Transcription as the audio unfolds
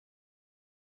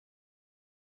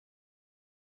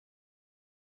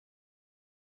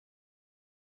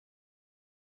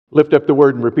Lift up the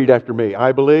word and repeat after me.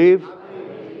 I believe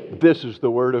this is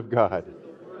the word of God.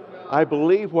 I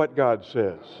believe what God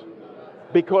says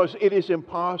because it is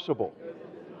impossible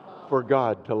for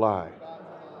God to lie.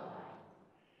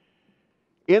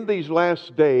 In these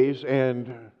last days,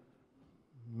 and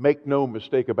make no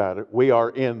mistake about it, we are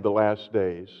in the last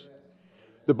days.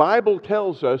 The Bible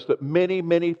tells us that many,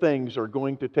 many things are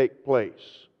going to take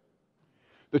place.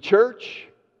 The church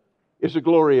is a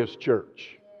glorious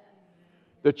church.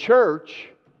 The church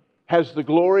has the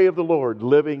glory of the Lord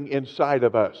living inside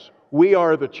of us. We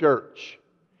are the church.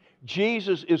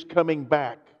 Jesus is coming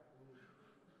back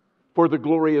for the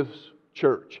glorious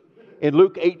church. In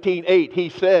Luke 18:8, he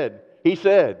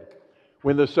said,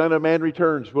 when the Son of Man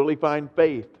returns, will he find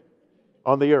faith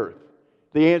on the earth?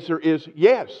 The answer is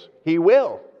yes, he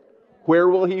will. Where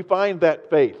will he find that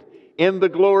faith? In the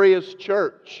glorious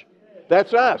church.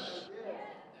 That's us.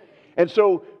 And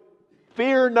so,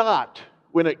 fear not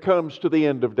when it comes to the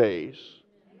end of days.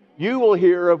 You will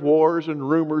hear of wars and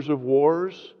rumors of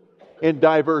wars in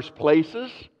diverse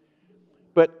places,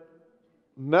 but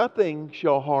nothing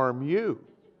shall harm you.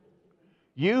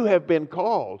 You have been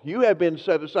called. You have been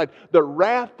set aside. The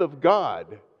wrath of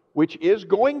God, which is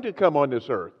going to come on this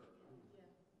earth,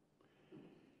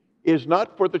 is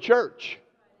not for the church.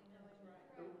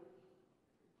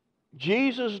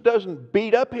 Jesus doesn't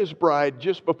beat up his bride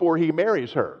just before he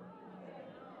marries her.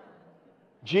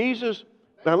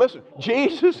 Now listen,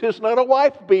 Jesus is not a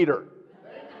wife beater.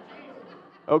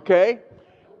 Okay?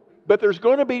 But there's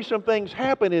going to be some things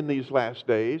happen in these last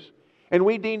days, and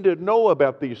we need to know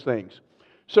about these things.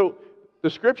 So, the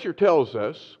Scripture tells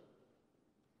us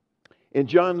in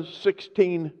John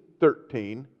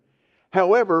 16:13,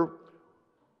 however,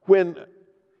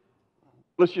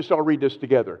 let's just all read this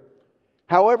together.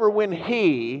 However, when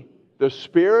He, the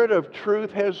Spirit of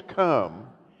truth, has come,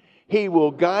 He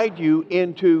will guide you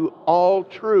into all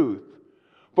truth.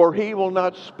 For He will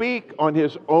not speak on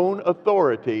His own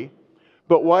authority,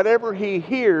 but whatever He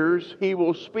hears, He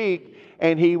will speak,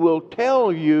 and He will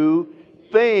tell you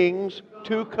things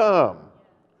to come.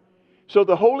 So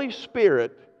the Holy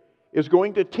Spirit is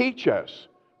going to teach us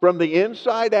from the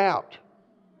inside out.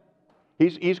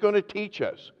 He's going to teach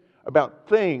us about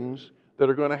things that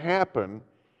are going to happen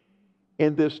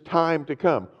in this time to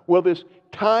come. Well, this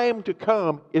time to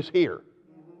come is here.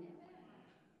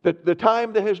 The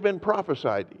time that has been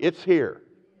prophesied, it's here.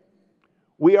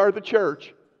 We are the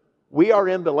church. We are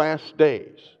in the last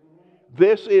days.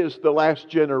 This is the last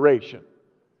generation.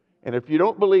 And if you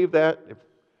don't believe that,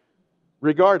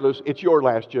 regardless, it's your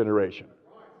last generation.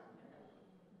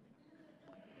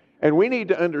 And we need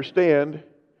to understand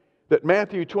that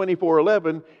Matthew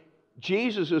 24:11,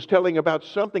 Jesus is telling about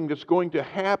something that's going to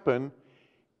happen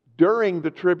during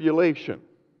the tribulation.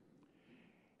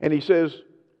 And he says,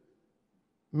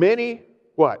 many,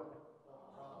 what?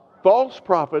 False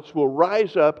prophets will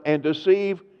rise up and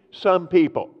deceive some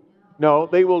people. No,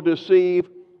 they will deceive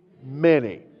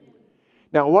many.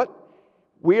 Now, what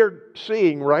we're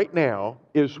seeing right now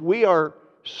is we are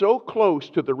so close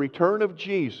to the return of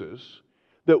Jesus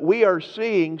that we are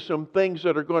seeing some things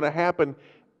that are going to happen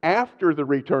after the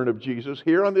return of Jesus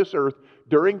here on this earth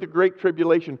during the Great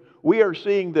Tribulation. We are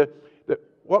seeing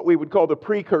what we would call the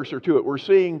precursor to it. We're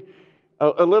seeing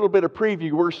a little bit of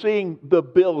preview. We're seeing the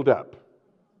buildup.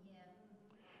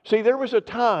 See, there was a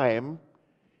time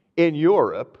in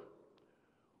Europe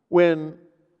when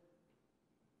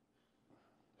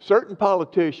certain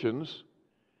politicians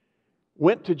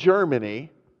went to Germany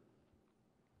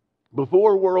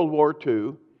before World War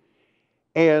II,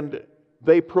 and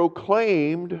they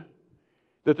proclaimed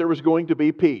that there was going to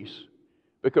be peace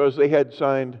because they had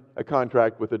signed a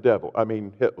contract with the devil. I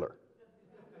mean, Hitler.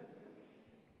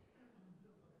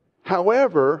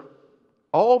 However,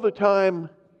 all the time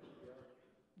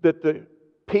that the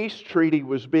peace treaty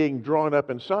was being drawn up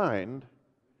and signed,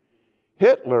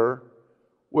 Hitler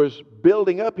was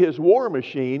building up his war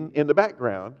machine in the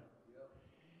background.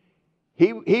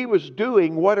 He was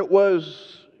doing what it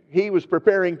was he was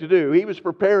preparing to do. He was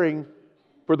preparing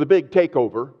for the big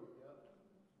takeover.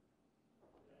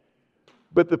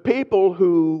 But the people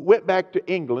who went back to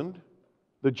England,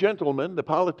 the gentleman, the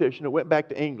politician who went back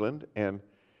to England and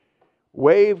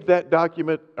waved that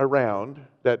document around,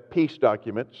 that peace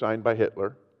document signed by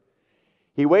Hitler,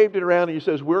 he waved it around and he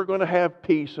says, we're going to have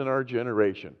peace in our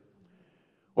generation.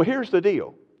 Well, here's the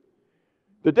deal.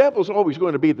 The devil's always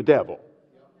going to be the devil.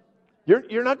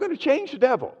 You're not going to change the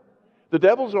devil. The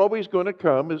devil's always going to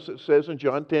come, as it says in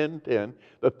John 10:10,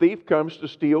 the thief comes to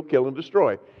steal, kill, and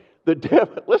destroy. The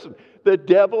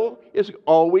devil is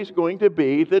always going to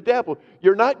be the devil.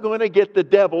 You're not going to get the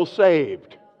devil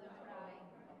saved.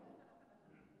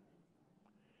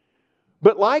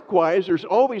 But likewise, there's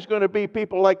always going to be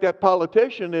people like that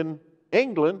politician in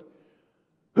England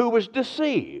who was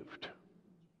deceived.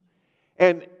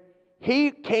 And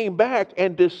he came back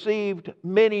and deceived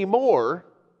many more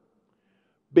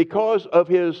because of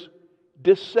his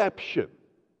deception.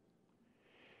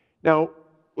 Now,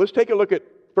 let's take a look at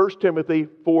 1 Timothy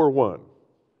 4:1.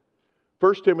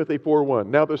 1 Timothy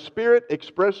 4:1. Now the Spirit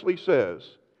expressly says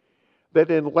that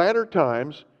in latter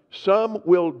times some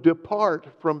will depart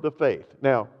from the faith.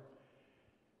 Now,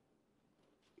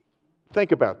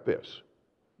 think about this.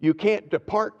 You can't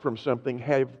depart from something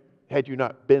had you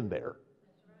not been there.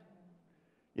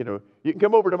 You know, you can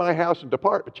come over to my house and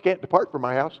depart, but you can't depart from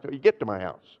my house until you get to my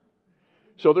house.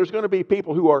 So there's going to be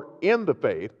people who are in the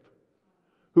faith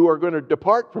who are going to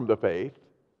depart from the faith.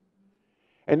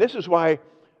 And this is why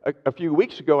a few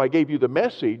weeks ago I gave you the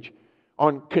message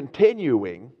on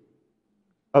continuing,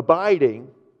 abiding,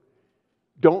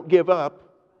 don't give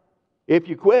up. If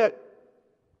you quit,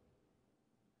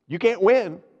 you can't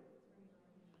win.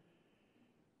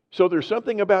 So there's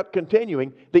something about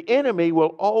continuing. The enemy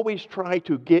will always try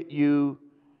to get you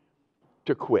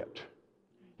to quit.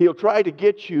 He'll try to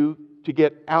get you to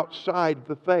get outside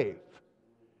the faith.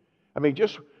 I mean,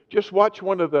 just watch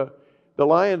one of the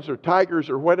lions or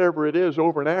tigers or whatever it is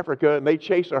over in Africa, and they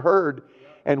chase a herd,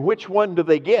 and which one do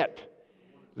they get?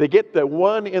 They get the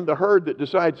one in the herd that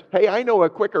decides, hey, I know a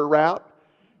quicker route.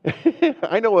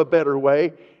 I know a better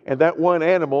way. And that one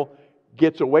animal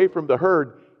gets away from the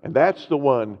herd, and that's the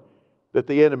one that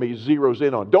the enemy zeroes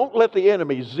in on. Don't let the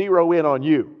enemy zero in on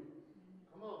you.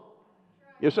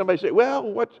 You know, somebody say,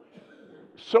 well,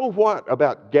 so what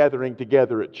about gathering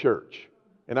together at church?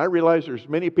 And I realize there's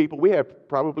many people, we have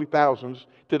probably thousands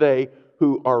today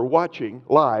who are watching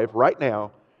live right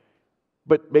now,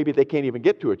 but maybe they can't even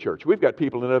get to a church. We've got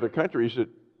people in other countries that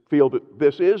feel that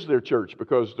this is their church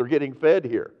because they're getting fed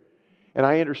here. And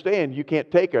I understand you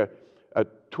can't take a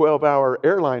 12-hour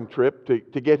airline trip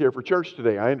to get here for church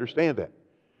today. I understand that.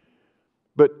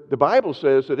 But the Bible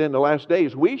says that in the last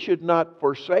days, we should not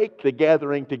forsake the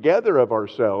gathering together of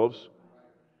ourselves.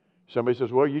 Somebody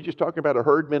says, well, are you just talking about a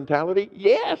herd mentality?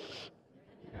 Yes,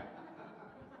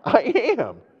 I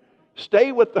am.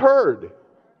 Stay with the herd,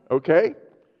 okay?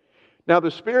 Now,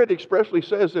 the Spirit expressly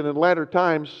says that in latter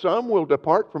times, some will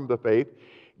depart from the faith,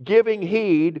 giving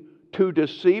heed to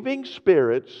deceiving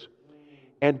spirits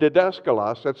and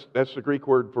didaskalos. That's the Greek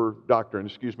word for doctrine.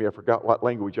 Excuse me, I forgot what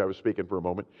language I was speaking for a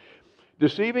moment.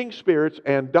 Deceiving spirits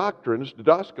and doctrines,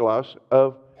 didaskalos,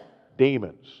 of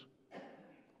demons.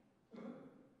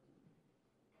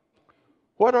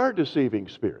 What are deceiving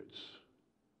spirits?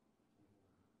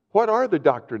 What are the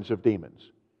doctrines of demons?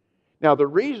 Now, the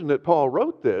reason that Paul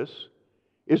wrote this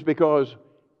is because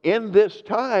in this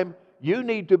time, you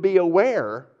need to be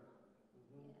aware.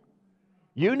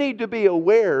 You need to be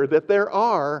aware that there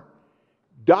are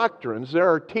doctrines, there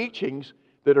are teachings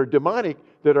that are demonic,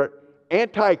 that are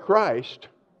anti-Christ.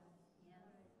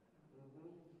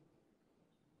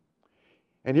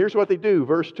 And here's what they do,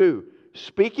 verse 2.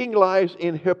 Speaking lies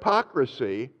in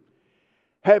hypocrisy,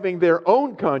 having their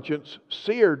own conscience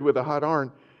seared with a hot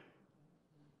iron.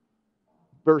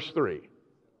 Verse 3.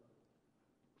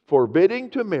 Forbidding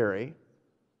to marry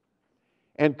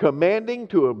and commanding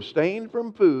to abstain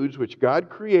from foods which God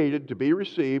created to be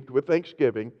received with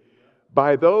thanksgiving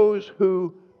by those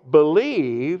who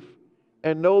believe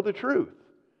and know the truth.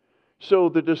 So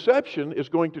the deception is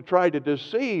going to try to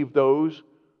deceive those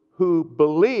who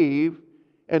believe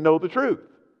and know the truth.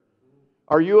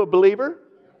 Are you a believer?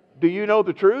 Do you know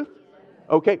the truth?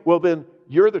 Okay, well then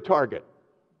you're the target.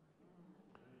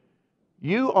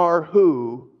 You are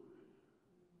who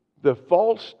the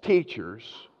false teachers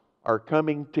are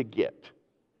coming to get.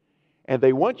 And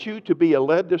they want you to be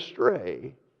led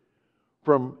astray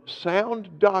from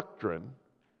sound doctrine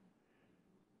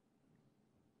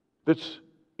that's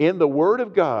in the Word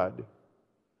of God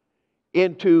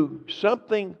into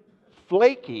something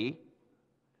flaky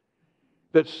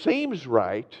that seems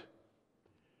right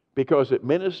because it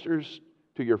ministers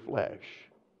to your flesh.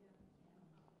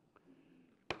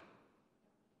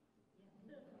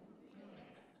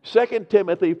 Second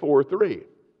Timothy 4:3.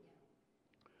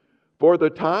 For the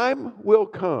time will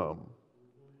come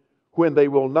when they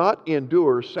will not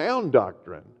endure sound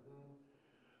doctrine,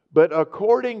 but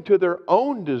according to their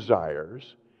own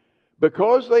desires,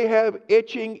 because they have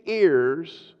itching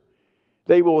ears,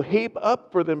 they will heap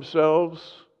up for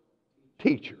themselves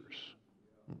teachers.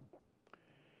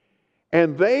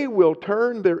 And they will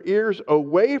turn their ears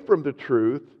away from the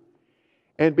truth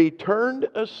and be turned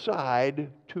aside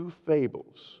to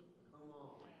fables.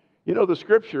 You know the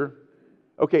scripture,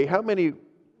 okay, how many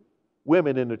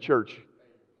women in the church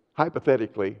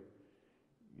hypothetically,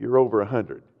 you're over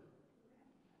 100.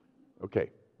 Okay,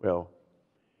 well,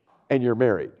 and you're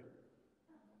married.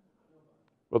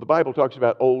 Well, the Bible talks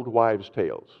about old wives'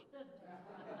 tales.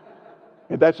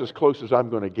 And that's as close as I'm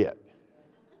going to get.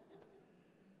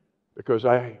 Because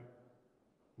I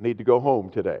need to go home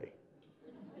today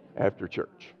after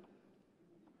church.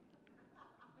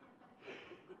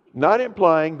 Not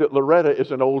implying that Loretta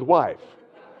is an old wife.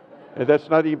 And that's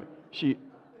not even,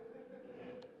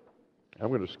 I'm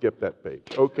going to skip that page.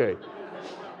 Okay.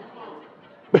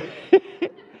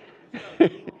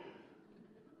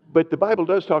 But the Bible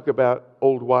does talk about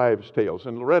old wives' tales.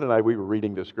 And Loretta and I, we were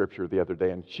reading this scripture the other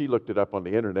day, and she looked it up on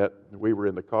the internet. We were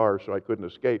in the car, so I couldn't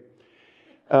escape.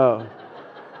 But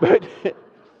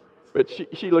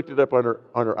she looked it up on her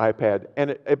iPad, and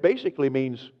it basically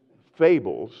means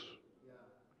fables.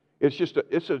 It's just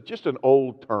an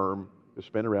old term that's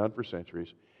been around for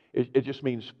centuries. It just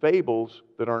means fables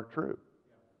that aren't true.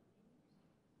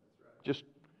 Just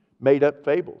made up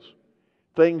fables.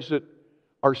 Things that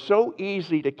are so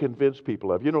easy to convince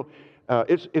people of. You know,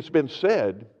 it's been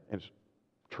said, and it's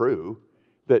true,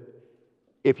 that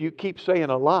if you keep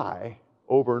saying a lie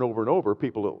over and over and over,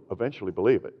 people will eventually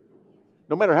believe it,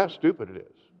 no matter how stupid it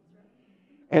is.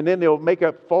 And then they'll make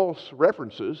up false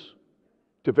references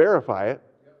to verify it.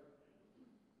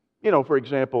 You know, for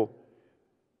example,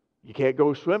 you can't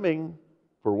go swimming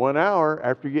for 1 hour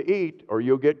after you eat or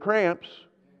you'll get cramps.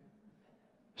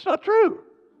 It's not true.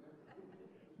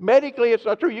 Medically, it's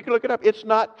not true. You can look it up. It's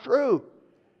not true.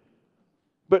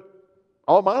 But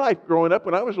all my life growing up,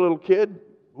 when I was a little kid,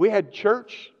 we had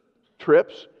church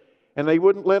trips, and they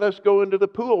wouldn't let us go into the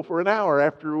pool for an hour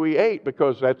after we ate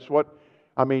because that's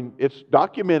it's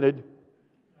documented.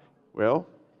 Well,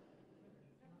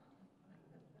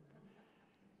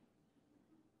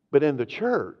 but in the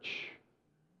church,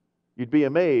 you'd be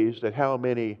amazed at how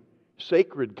many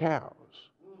sacred cows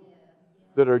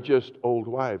that are just old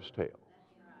wives' tales.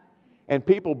 And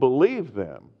people believe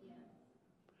them.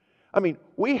 I mean,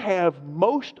 we have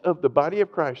most of the body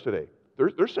of Christ today.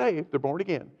 They're saved, they're born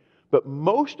again. But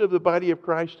most of the body of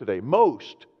Christ today,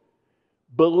 most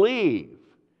believe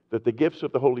that the gifts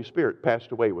of the Holy Spirit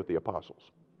passed away with the apostles.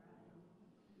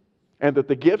 And that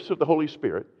the gifts of the Holy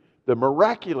Spirit, the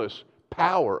miraculous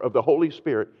power of the Holy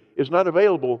Spirit, is not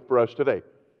available for us today.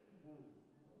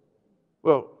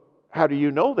 Well, how do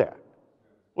you know that?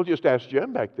 Well, just ask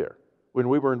Jim back there. When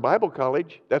we were in Bible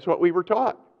college, that's what we were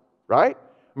taught, right?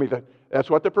 I mean, that's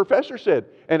what the professor said.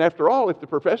 And after all, if the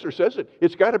professor says it,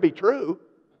 it's got to be true.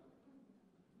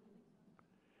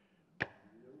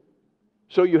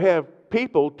 So you have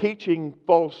people teaching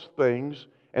false things,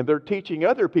 and they're teaching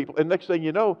other people, and next thing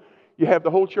you know, you have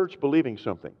the whole church believing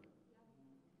something.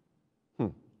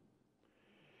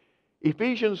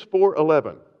 Ephesians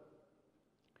 4:11.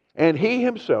 And he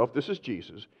himself, this is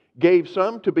Jesus, gave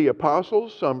some to be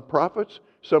apostles, some prophets,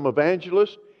 some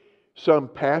evangelists, some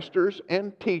pastors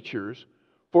and teachers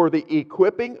for the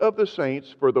equipping of the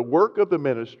saints, for the work of the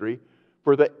ministry,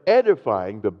 for the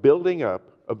edifying, the building up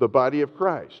of the body of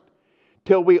Christ,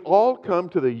 till we all come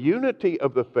to the unity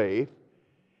of the faith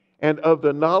and of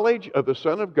the knowledge of the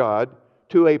Son of God,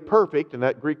 to a perfect, and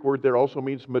that Greek word there also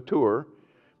means mature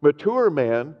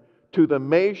man, to the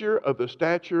measure of the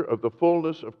stature of the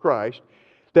fullness of Christ,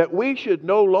 that we should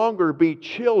no longer be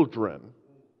children.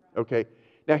 Okay,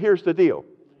 now here's the deal.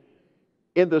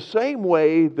 In the same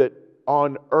way that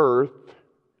on earth,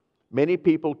 many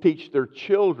people teach their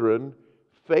children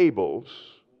fables,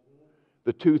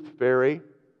 the tooth fairy,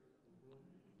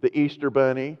 the Easter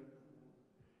bunny,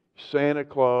 Santa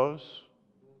Claus.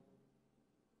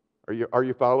 Are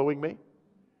you following me?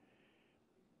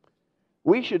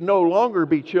 We should no longer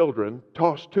be children,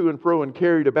 tossed to and fro and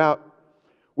carried about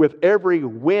with every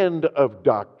wind of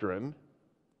doctrine,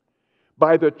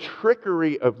 by the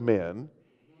trickery of men,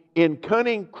 in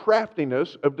cunning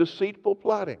craftiness of deceitful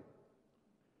plotting.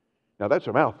 Now that's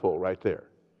a mouthful right there.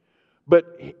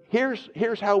 But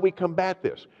here's how we combat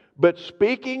this. But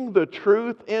speaking the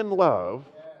truth in love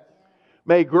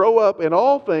may grow up in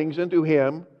all things into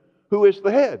Him who is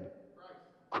the head.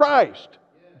 Christ,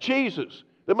 Jesus,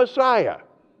 the Messiah,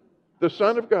 the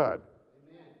Son of God.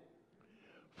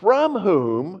 From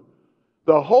whom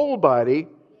the whole body,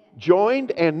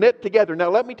 joined and knit together. Now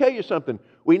let me tell you something.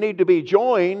 We need to be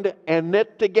joined and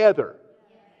knit together.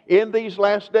 In these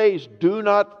last days, do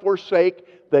not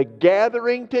forsake the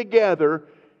gathering together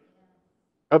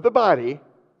of the body,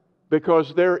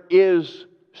 because there is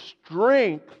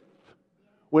strength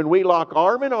when we lock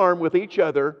arm in arm with each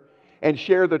other and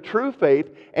share the true faith.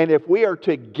 And if we are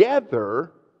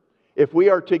together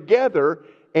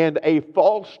and a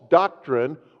false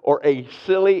doctrine or a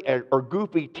silly or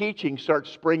goofy teaching starts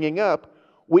springing up,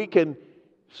 we can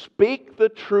speak the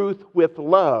truth with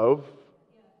love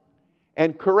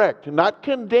and correct. Not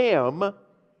condemn,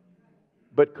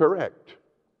 but correct.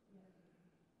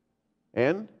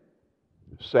 And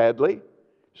sadly,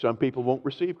 some people won't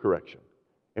receive correction.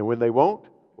 And when they won't,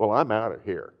 well, I'm out of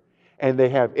here. And they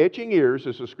have itching ears,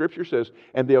 as the Scripture says,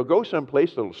 and they'll go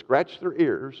someplace that'll scratch their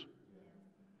ears.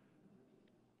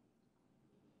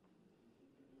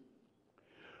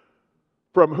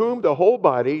 From whom the whole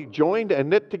body, joined and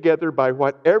knit together by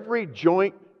what every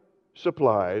joint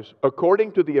supplies,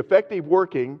 according to the effective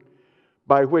working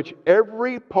by which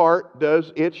every part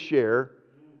does its share,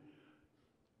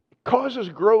 causes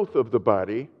growth of the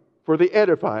body for the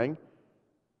edifying,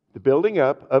 the building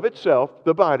up of itself,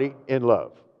 the body, in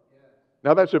love.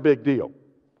 Now that's a big deal.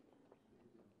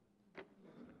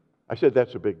 I said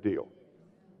that's a big deal.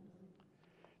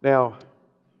 Now,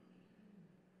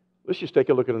 let's just take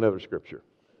a look at another Scripture.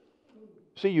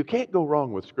 See, you can't go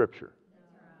wrong with Scripture.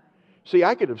 See,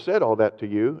 I could have said all that to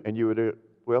you, and you would have,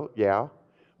 well, yeah.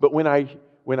 But when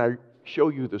I show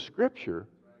you the Scripture,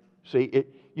 see,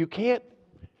 you can't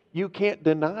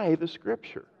deny the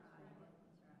Scripture.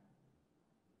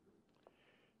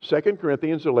 2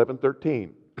 Corinthians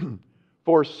 11:13.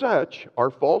 For such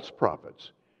are false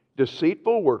prophets,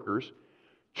 deceitful workers,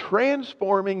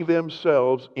 transforming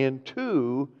themselves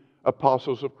into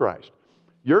apostles of Christ.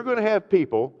 You're going to have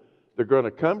people that are going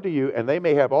to come to you, and they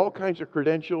may have all kinds of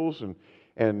credentials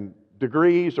and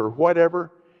degrees or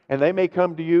whatever, and they may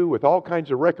come to you with all kinds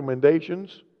of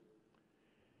recommendations,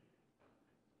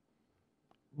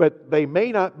 but they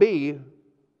may not be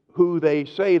who they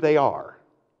say they are.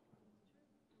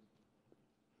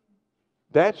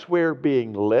 That's where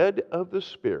being led of the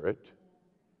Spirit,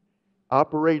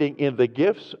 operating in the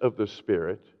gifts of the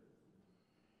Spirit,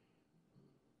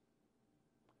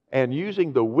 and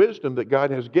using the wisdom that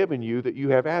God has given you that you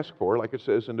have asked for, like it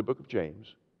says in the book of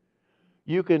James,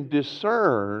 you can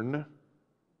discern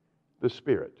the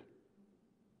Spirit.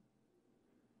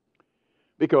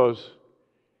 Because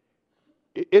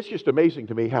it's just amazing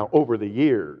to me how over the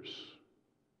years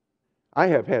I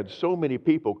have had so many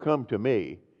people come to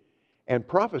me and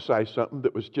prophesy something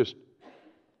that was just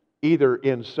either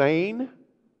insane,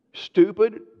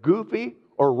 stupid, goofy,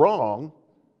 or wrong.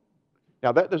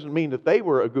 Now, that doesn't mean that they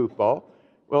were a goofball.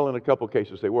 Well, in a couple of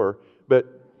cases they were. But,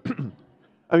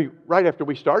 I mean, right after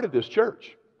we started this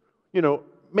church, you know,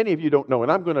 many of you don't know,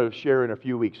 and I'm going to share in a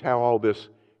few weeks how all this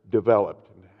developed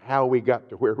and how we got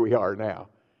to where we are now.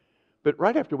 But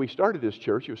right after we started this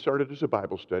church, it was started as a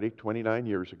Bible study 29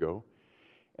 years ago.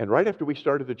 And right after we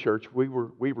started the church, we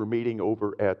were meeting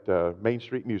over at Main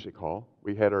Street Music Hall.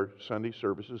 We had our Sunday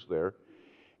services there.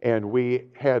 And we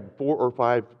had 4 or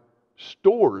 5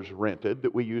 stores rented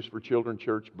that we used for children's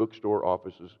church, bookstore,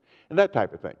 offices, and that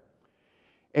type of thing.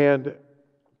 And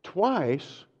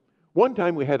one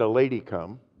time we had a lady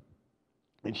come,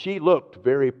 and she looked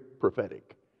very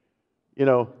prophetic. You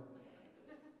know,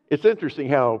 it's interesting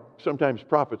how sometimes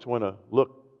prophets want to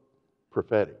look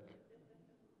prophetic.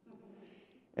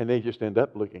 And they just end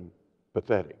up looking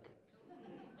pathetic.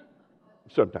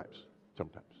 Sometimes.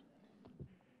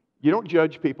 You don't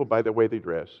judge people by the way they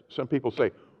dress. Some people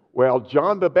say, well,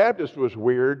 John the Baptist was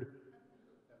weird.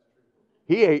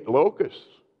 He ate locusts.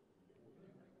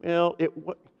 Well,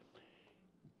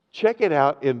 check it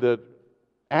out in the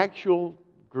actual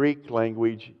Greek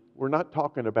language. We're not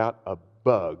talking about a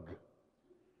bug.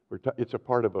 It's a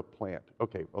part of a plant.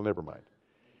 Okay, well, never mind.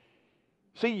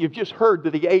 See, you've just heard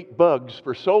that he ate bugs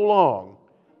for so long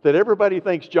that everybody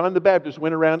thinks John the Baptist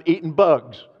went around eating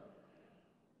bugs.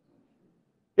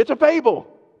 It's a fable.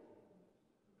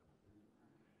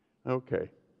 Okay.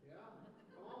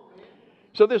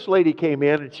 So this lady came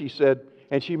in and she said,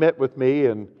 and she met with me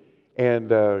and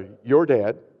your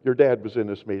dad was in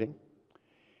this meeting,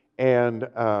 and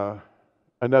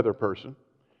another person.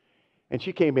 And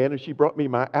she came in and she brought me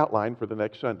my outline for the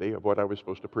next Sunday of what I was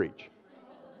supposed to preach.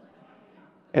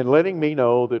 And letting me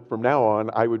know that from now on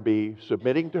I would be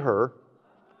submitting to her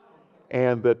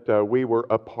and that we were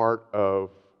a part of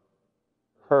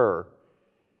her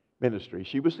ministry.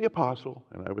 She was the apostle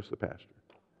and I was the pastor.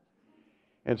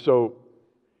 And so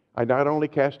I not only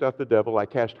cast out the devil, I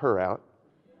cast her out.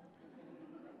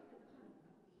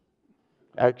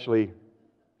 Actually,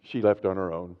 she left on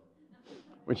her own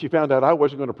when she found out I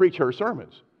wasn't going to preach her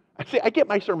sermons. I get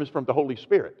my sermons from the Holy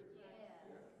Spirit.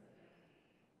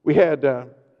 We had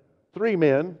 3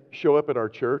 men show up at our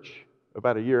church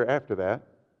about a year after that.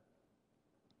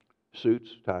 Suits,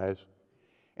 ties.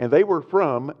 And they were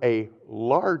from a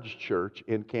large church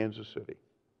in Kansas City.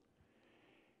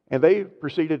 And they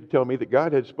proceeded to tell me that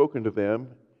God had spoken to them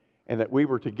and that we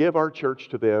were to give our church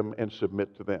to them and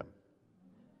submit to them.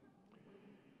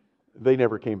 They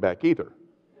never came back either.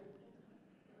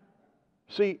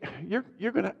 See,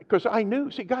 you're going to, because I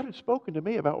knew, see, God had spoken to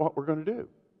me about what we're going to do.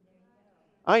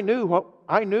 I knew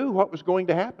what was going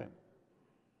to happen.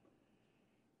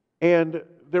 And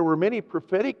there were many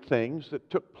prophetic things that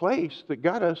took place that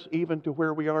got us even to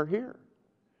where we are here.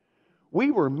 We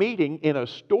were meeting in a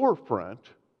storefront,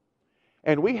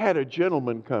 and we had a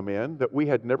gentleman come in that we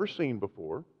had never seen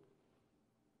before.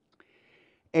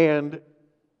 And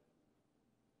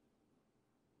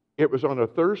it was on a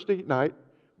Thursday night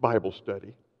Bible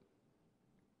study.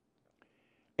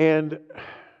 And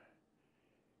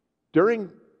during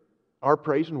our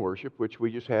praise and worship, which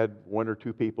we just had one or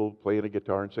two people playing a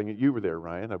guitar and singing. You were there,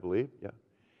 Ryan, I believe. Yeah.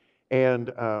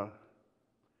 And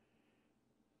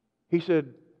he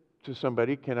said to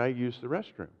somebody, "Can I use the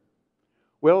restroom?"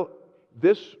 Well,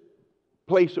 this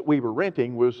place that we were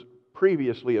renting was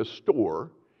previously a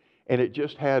store, and it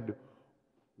just had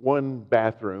one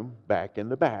bathroom back in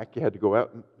the back. You had to go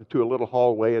out to a little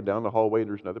hallway, and down the hallway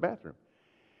there's another bathroom.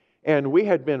 And we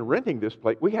had been renting this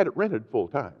place. We had it rented full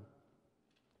time.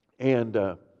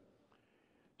 And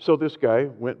so this guy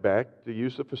went back to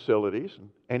use the facilities,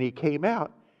 and he came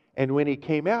out. And when he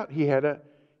came out, he had a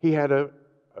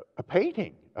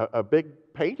painting, a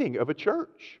big painting of a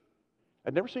church.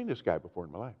 I'd never seen this guy before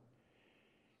in my life.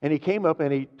 And he came up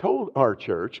and he told our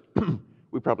church,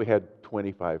 we probably had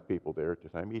 25 people there at the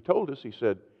time. He told us, he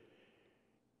said,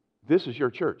 "This is your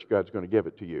church. God's going to give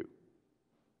it to you."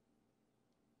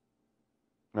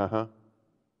 Uh-huh.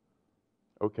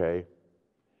 Okay.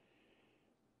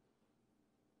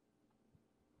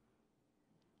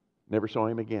 Never saw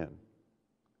him again.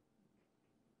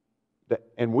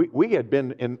 And we had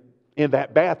been in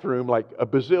that bathroom like a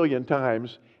bazillion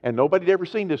times, and nobody had ever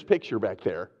seen this picture back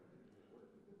there.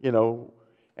 You know,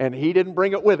 and he didn't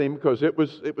bring it with him because it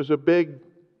was a big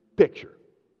picture,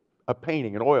 a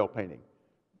painting, an oil painting,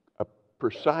 a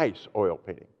precise oil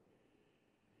painting.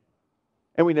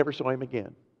 And we never saw him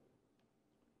again.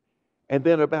 And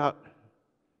then about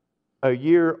a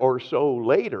year or so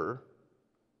later,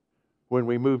 when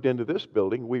we moved into this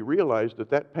building, we realized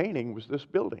that that painting was this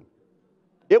building.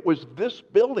 It was this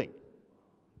building.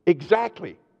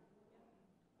 Exactly.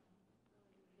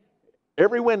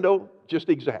 Every window, just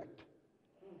exact.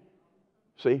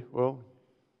 See, well,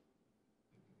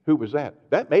 who was that?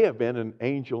 That may have been an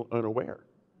angel unaware.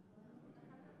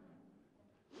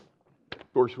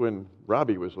 Of course, when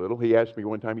Robbie was little, he asked me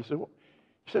one time, he said, "Well,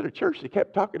 he said at church they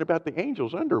kept talking about the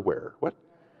angel's underwear." What?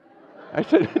 I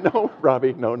said, "No,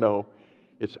 Robbie, no.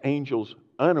 It's angels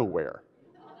unaware."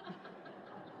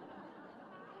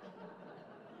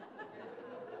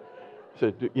 He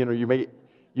said, "You know, you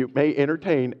may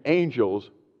entertain angels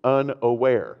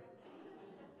unaware."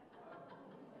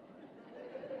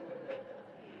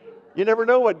 You never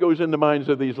know what goes in the minds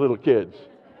of these little kids.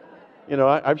 You know,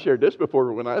 I've shared this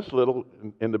before. When I was little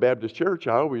in the Baptist church,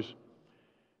 I always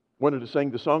wanted to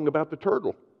sing the song about the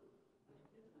turtle.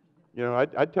 You know,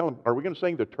 I'd tell them, "Are we going to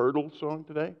sing the turtle song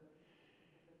today?"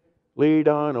 Lead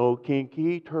on, oh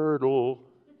kinky turtle.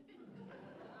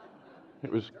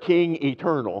 It was King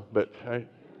Eternal, but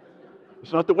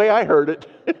it's not the way I heard it.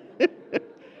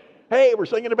 Hey, we're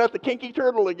singing about the kinky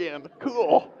turtle again.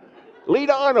 Cool. Lead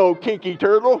on, oh kinky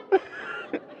turtle.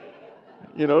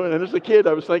 You know, and as a kid,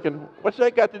 I was thinking, what's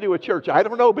that got to do with church? I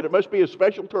don't know, but it must be a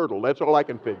special turtle. That's all I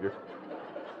can figure.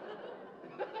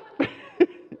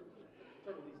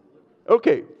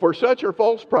 Okay, for such are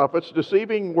false prophets,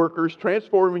 deceiving workers,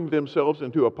 transforming themselves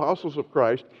into apostles of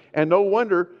Christ, and no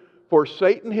wonder, for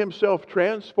Satan himself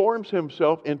transforms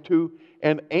himself into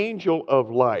an angel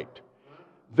of light.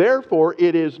 Therefore,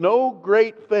 it is no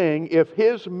great thing if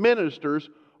his ministers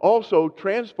also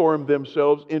transform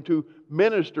themselves into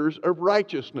ministers of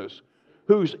righteousness,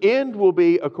 whose end will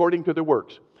be according to their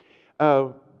works.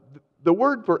 The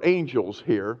word for angels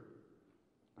here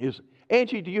is...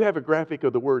 Angie, do you have a graphic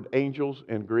of the word angels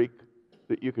in Greek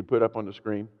that you could put up on the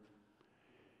screen?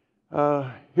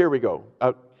 Here we go.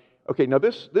 Okay, now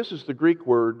this is the Greek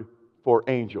word for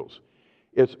angels.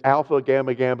 It's alpha,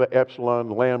 gamma, gamma, epsilon,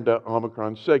 lambda,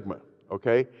 omicron, sigma.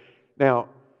 Okay? Now,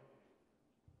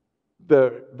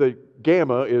 the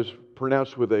gamma is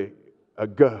pronounced with a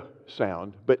g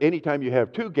sound, but anytime you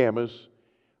have two gammas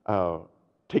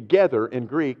together in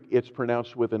Greek, it's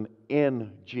pronounced with an ng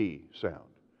sound.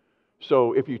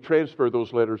 So if you transfer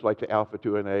those letters like the alpha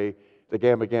to an A, the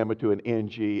gamma gamma to an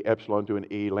NG, epsilon to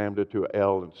an E, lambda to an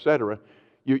L, etc.,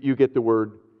 you get the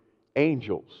word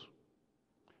angels.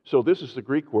 So this is the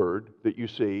Greek word that you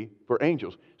see for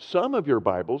angels. Some of your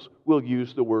Bibles will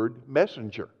use the word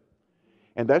messenger.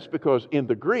 And that's because in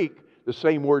the Greek, the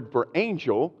same word for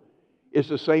angel is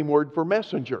the same word for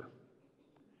messenger.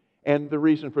 And the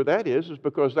reason for that is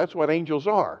because that's what angels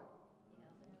are.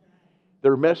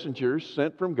 They're messengers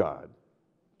sent from God.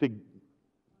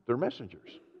 They're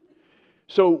messengers.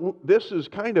 So this is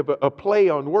kind of a play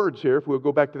on words here, if we'll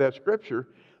go back to that scripture.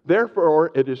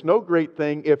 Therefore, it is no great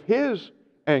thing if his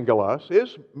angelos,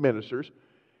 his ministers,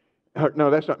 no,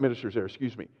 that's not ministers there,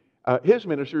 excuse me. His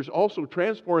ministers also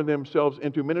transform themselves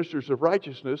into ministers of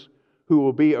righteousness who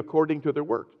will be according to their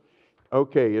work.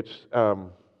 Okay, it's,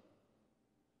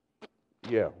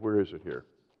 where is it here?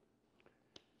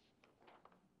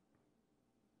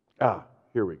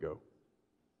 Here we go.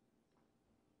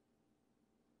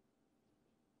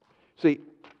 See,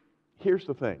 here's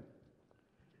the thing.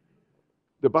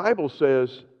 The Bible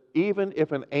says, even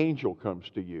if an angel comes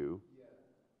to you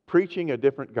preaching a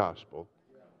different gospel,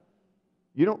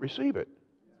 you don't receive it.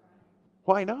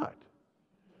 Why not?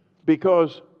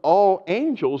 Because all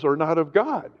angels are not of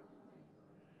God.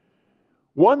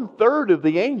 1/3 of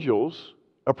the angels,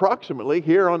 approximately,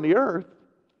 here on the earth,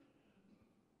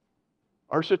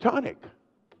 are satanic,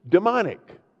 demonic,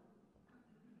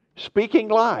 speaking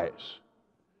lies.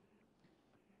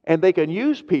 And they can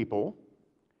use people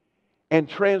and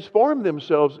transform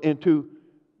themselves into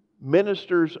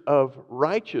ministers of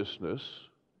righteousness.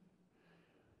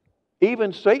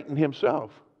 Even Satan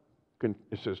himself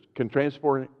can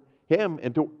transform him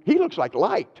into, he looks like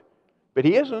light, but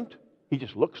he isn't. He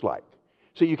just looks like.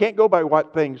 So you can't go by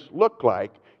what things look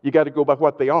like. You got to go by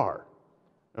what they are.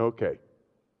 Okay.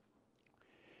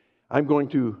 I'm going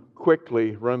to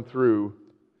quickly run through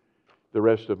the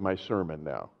rest of my sermon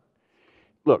now.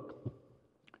 Look,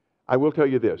 I will tell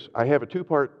you this. I have a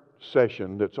 2-part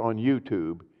session that's on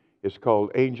YouTube. It's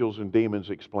called Angels and Demons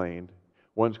Explained.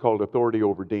 One's called Authority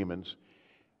Over Demons.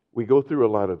 We go through a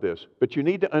lot of this. But you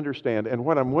need to understand, and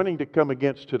what I'm wanting to come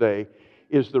against today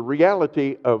is the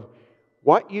reality of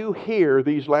what you hear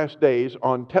these last days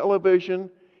on television,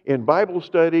 in Bible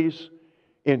studies,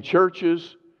 in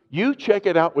churches. You check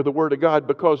it out with the Word of God,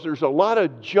 because there's a lot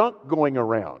of junk going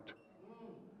around.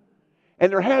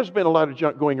 And there has been a lot of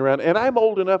junk going around. And I'm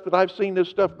old enough that I've seen this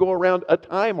stuff go around a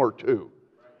time or two.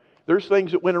 There's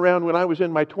things that went around when I was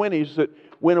in my 20s that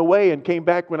went away and came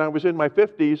back when I was in my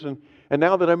 50s. And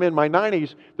now that I'm in my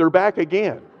 90s, they're back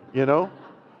again, you know.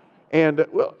 And,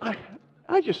 well,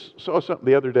 I just saw something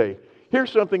the other day.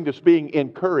 Here's something that's being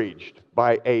encouraged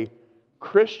by a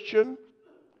Christian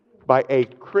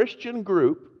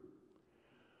group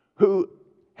who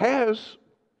has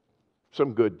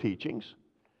some good teachings,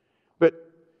 but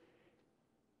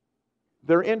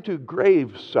they're into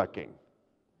grave sucking.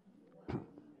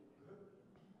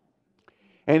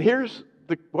 And here's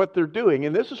what they're doing,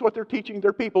 and this is what they're teaching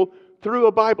their people through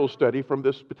a Bible study from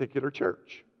this particular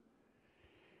church.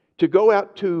 To go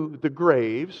out to the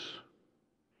graves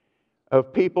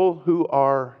of people who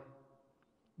are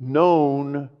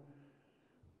known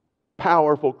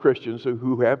powerful Christians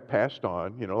who have passed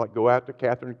on, you know, like go out to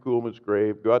Catherine Kuhlman's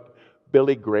grave, go out to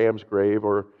Billy Graham's grave,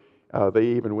 or they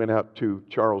even went out to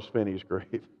Charles Finney's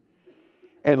grave,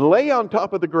 and lay on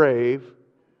top of the grave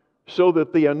so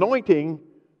that the anointing,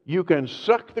 you can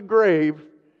suck the grave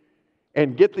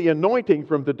and get the anointing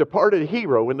from the departed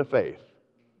hero in the faith.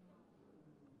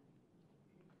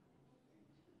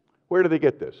 Where do they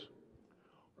get this?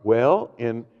 Well,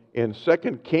 in 2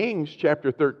 Kings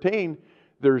chapter 13,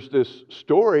 there's this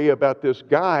story about this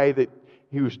guy that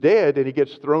he was dead, and he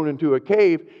gets thrown into a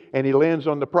cave, and he lands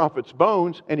on the prophet's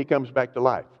bones, and he comes back to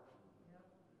life.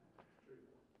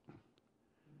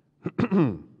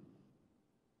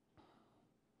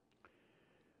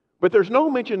 But there's no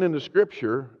mention in the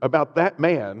Scripture about that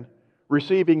man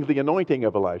receiving the anointing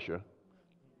of Elisha.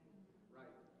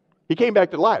 He came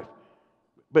back to life.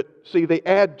 But see, they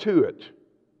add to it.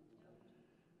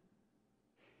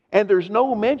 And there's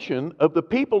no mention of the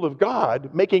people of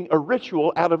God making a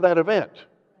ritual out of that event.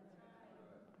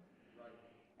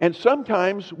 And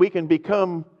sometimes we can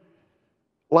become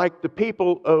like the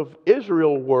people of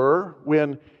Israel were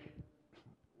when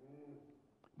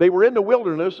they were in the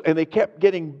wilderness and they kept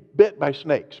getting bit by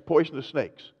snakes, poisonous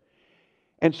snakes.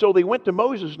 And so they went to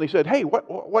Moses and they said, hey,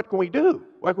 what can we do?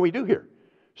 What can we do here?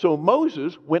 So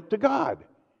Moses went to God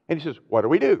and he says, what do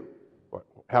we do?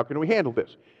 How can we handle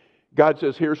this? God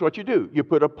says, here's what you do. You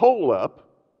put a pole up,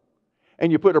 and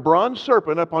you put a bronze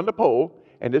serpent up on the pole,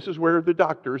 and this is where the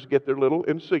doctors get their little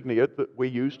insignia that we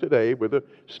use today with a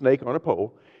snake on a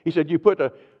pole. He said, you put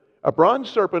a bronze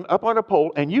serpent up on a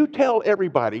pole, and you tell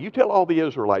everybody, you tell all the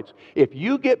Israelites, if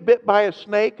you get bit by a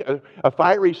snake, a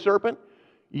fiery serpent,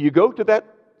 you go to that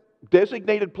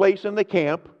designated place in the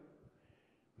camp,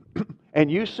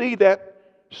 and you see that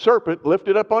serpent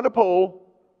lifted up on a pole,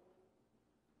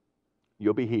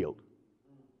 you'll be healed.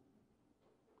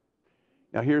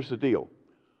 Now here's the deal.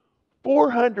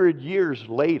 400 years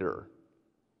later,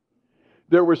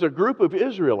 there was a group of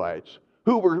Israelites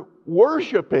who were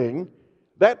worshiping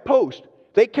that post.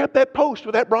 They kept that post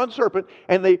with that bronze serpent,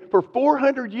 and for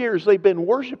 400 years they've been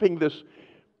worshiping this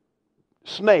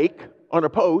snake on a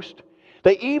post.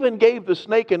 They even gave the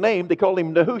snake a name. They called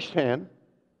him Nehushtan.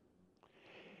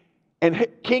 And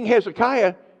King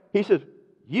Hezekiah, he said,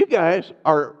 "You guys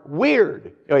are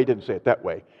weird." Oh, he didn't say it that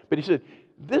way, but he said,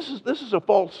 This is a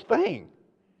false thing.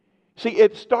 See,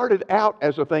 it started out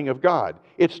as a thing of God.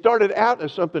 It started out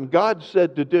as something God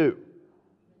said to do.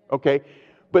 Okay?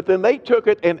 But then they took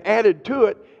it and added to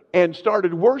it and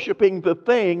started worshiping the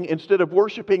thing instead of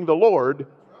worshiping the Lord.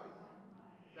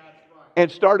 And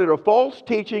started a false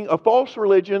teaching, a false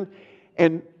religion.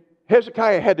 And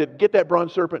Hezekiah had to get that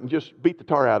bronze serpent and just beat the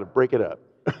tar out of it, break it up.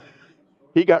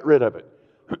 He got rid of it.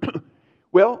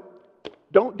 Well,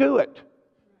 don't do it.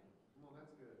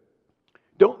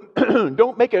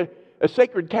 Don't make a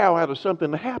sacred cow out of something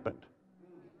that happened.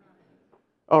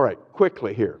 All right,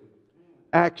 quickly here.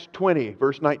 Acts 20,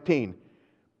 verse 19.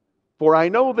 For I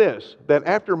know this, that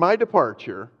after my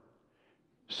departure,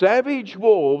 savage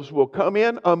wolves will come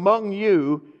in among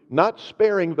you, not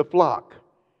sparing the flock.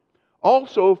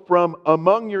 Also from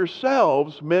among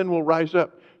yourselves men will rise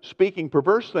up, speaking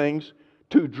perverse things,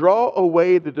 to draw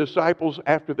away the disciples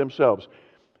after themselves.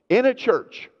 In a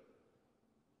church,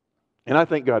 and I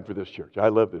thank God for this church. I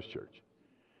love this church.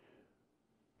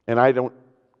 And I don't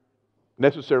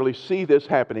necessarily see this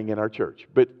happening in our church,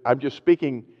 but I'm just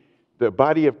speaking the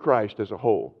body of Christ as a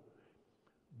whole.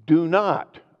 Do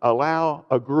not allow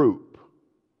a group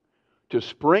to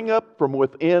spring up from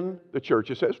within the church.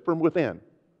 It says from within.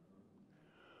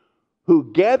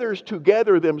 Who gathers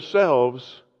together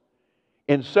themselves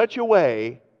in such a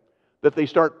way that they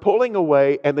start pulling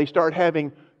away and they start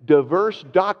having diverse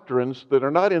doctrines that are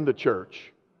not in the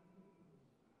church.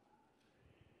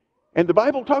 And the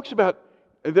Bible talks about,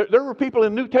 there were people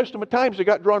in New Testament times that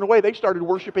got drawn away. They started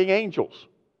worshiping angels.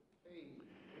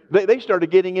 They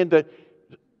started getting into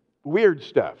weird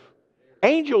stuff.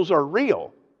 Angels are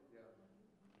real.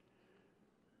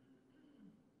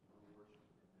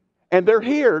 And they're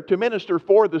here to minister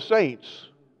for the saints.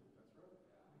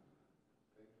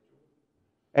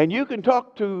 And you can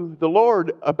talk to the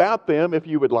Lord about them if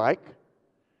you would like.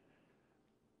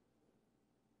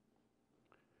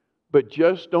 But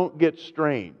just don't get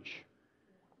strange.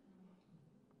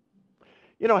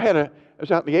 You know, I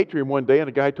was out in the atrium one day and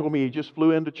a guy told me he just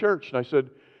flew into church. And I said,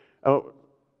 "Oh,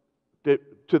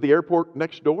 to the airport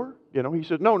next door?" You know, he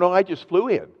said, No, I just flew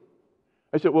in.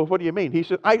 I said, "Well, what do you mean?" He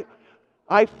said,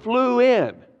 I flew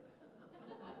in.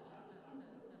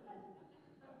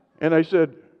 And I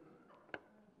said,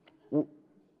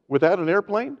 "Without an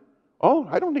airplane?" "Oh,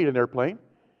 I don't need an airplane."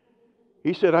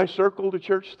 He said, "I circled the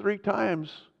church 3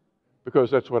 times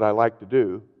because that's what I like to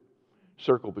do.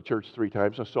 Circled the church 3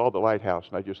 times. I saw the lighthouse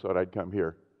and I just thought I'd come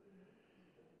here."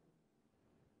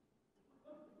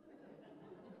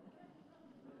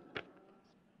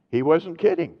 He wasn't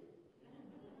kidding.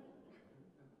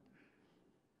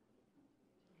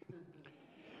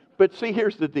 But see,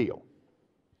 here's the deal.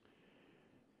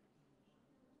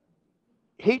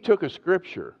 He took a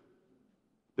scripture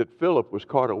that Philip was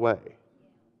caught away.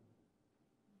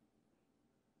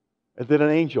 And then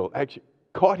an angel actually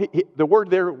caught him. The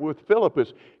word there with Philip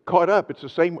is caught up. It's the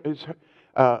same, it's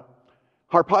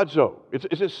harpazo.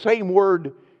 It's the same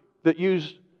word that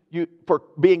used for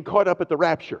being caught up at the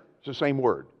rapture. It's the same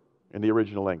word in the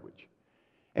original language.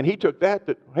 And he took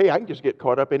that, hey, I can just get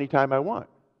caught up anytime I want.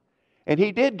 And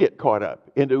he did get caught up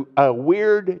into a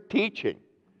weird teaching.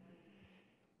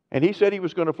 And he said he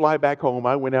was going to fly back home.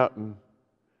 I went out and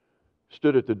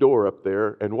stood at the door up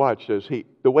there and watched as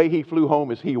the way he flew home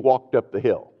is he walked up the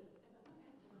hill.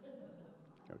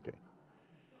 Okay.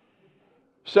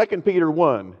 2 Peter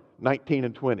 1, 19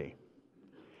 and 20.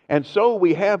 And so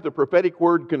we have the prophetic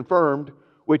word confirmed,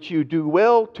 which you do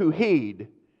well to heed,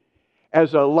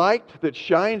 as a light that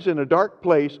shines in a dark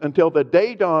place until the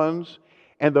day dawns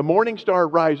and the morning star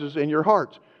rises in your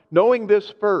hearts. Knowing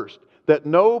this first, that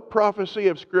no prophecy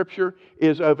of Scripture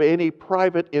is of any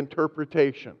private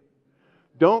interpretation.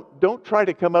 Don't try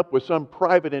to come up with some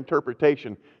private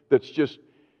interpretation that's just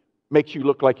makes you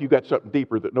look like you got something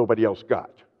deeper that nobody else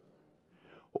got.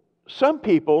 Some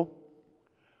people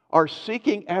are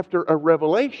seeking after a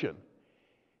revelation.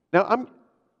 Now,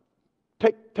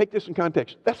 take this in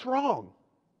context. That's wrong.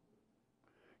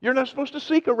 You're not supposed to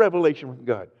seek a revelation from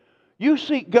God. You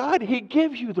seek God, He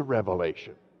gives you the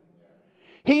revelation.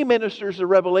 He ministers the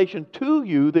revelation to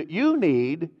you that you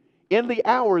need in the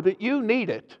hour that you need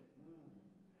it.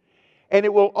 And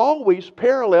it will always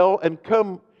parallel and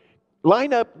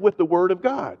line up with the Word of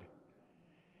God.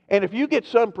 And if you get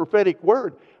some prophetic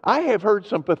word, I have heard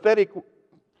some pathetic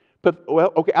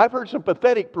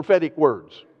prophetic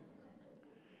words.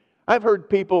 I've heard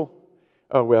people,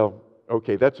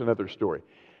 that's another story.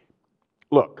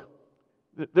 Look,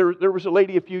 there was a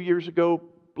lady a few years ago,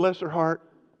 bless her heart,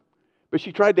 but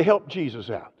she tried to help Jesus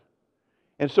out.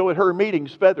 And so at her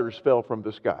meetings, feathers fell from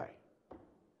the sky.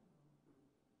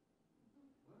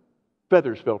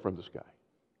 Feathers fell from the sky.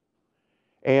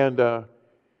 And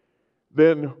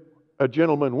then a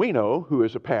gentleman we know, who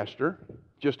is a pastor,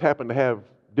 just happened to have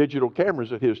digital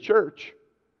cameras at his church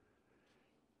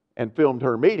and filmed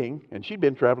her meeting, and she'd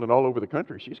been traveling all over the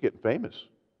country. She's getting famous.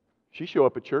 She'd show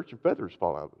up at church and feathers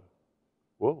fall out of her.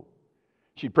 Whoa.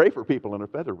 She'd pray for people and a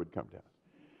feather would come down.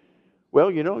 Well,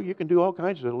 you can do all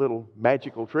kinds of little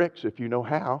magical tricks if you know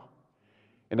how.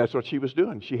 And that's what she was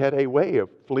doing. She had a way of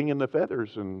flinging the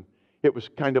feathers, and it was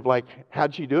kind of like,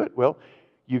 how'd she do it? Well,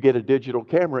 you get a digital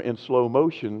camera in slow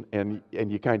motion, and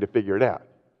you kind of figure it out.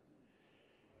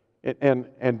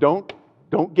 And don't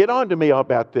get on to me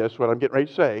about this, what I'm getting ready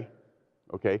to say,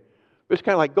 okay? But it's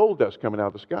kind of like gold dust coming out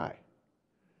of the sky.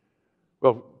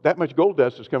 Well, that much gold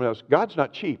dust is coming out. God's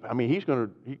not cheap. I mean, He's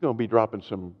going to be dropping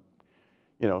some,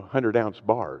 100-ounce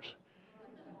bars.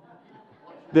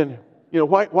 Then,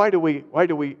 why do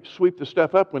we sweep the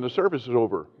stuff up when the service is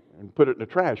over and put it in the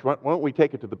trash? Why don't we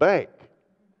take it to the bank?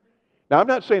 Now, I'm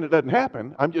not saying it doesn't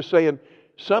happen. I'm just saying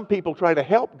some people try to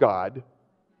help God,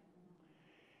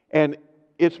 and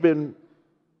it's been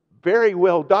very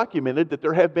well documented that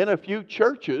there have been a few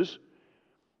churches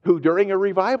who, during a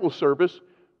revival service,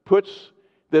 puts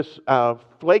this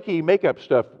flaky makeup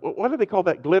stuff. What do they call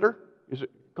that? Glitter? Is it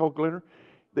called glitter?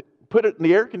 Put it in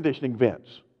the air conditioning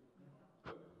vents.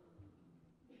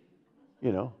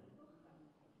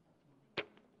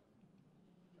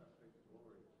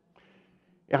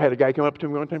 I had a guy come up to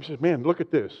me one time and says, "Man, look at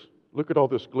this. Look at all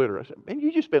this glitter." I said, "Man,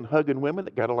 you just been hugging women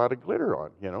that got a lot of glitter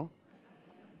on,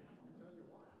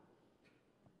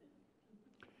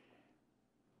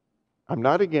 I'm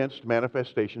not against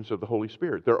manifestations of the Holy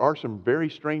Spirit. There are some very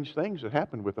strange things that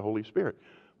happen with the Holy Spirit.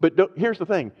 But here's the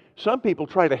thing. Some people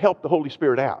try to help the Holy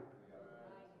Spirit out.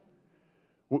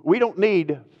 We don't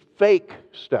need fake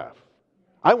stuff.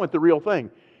 I want the real thing.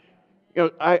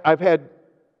 I've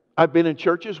been in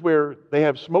churches where they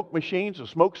have smoke machines, the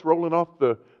smoke's rolling off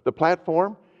the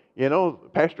platform. The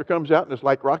pastor comes out and it's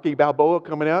like Rocky Balboa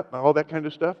coming out and all that kind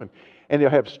of stuff. And they'll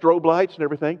have strobe lights and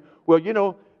everything.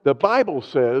 Well, the Bible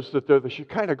says that the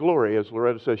Shekinah glory, as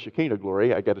Loretta says, Shekinah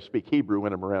glory. I got to speak Hebrew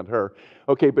when I'm around her.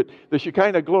 Okay, but the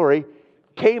Shekinah glory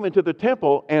came into the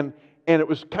temple, and it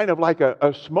was kind of like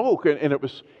a smoke, and it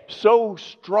was so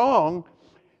strong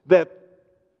that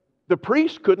the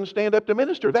priest couldn't stand up to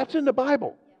minister. That's in the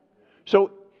Bible.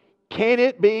 So can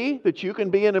it be that you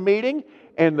can be in a meeting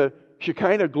and the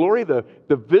Shekinah glory, the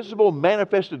visible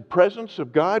manifested presence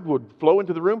of God would flow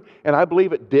into the room? And I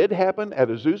believe it did happen at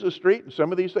Azusa Street and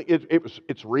some of these things.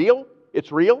 It's real.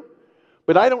 It's real.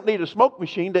 But I don't need a smoke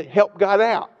machine to help God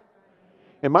out.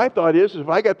 And my thought is if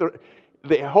I got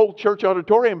the whole church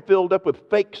auditorium filled up with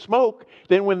fake smoke,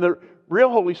 then when the real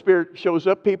Holy Spirit shows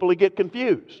up, people will get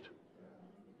confused.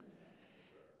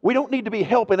 We don't need to be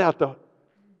helping out the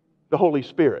Holy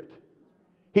Spirit.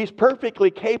 He's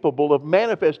perfectly capable of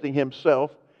manifesting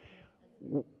Himself.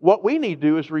 What we need to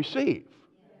do is receive.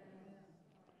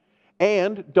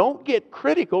 And don't get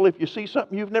critical if you see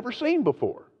something you've never seen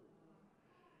before.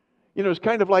 It's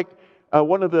kind of like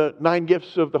one of the 9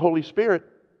 gifts of the Holy Spirit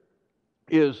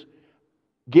is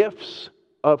gifts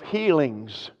of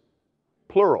healings,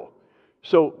 plural.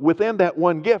 So within that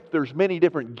one gift, there's many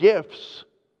different gifts,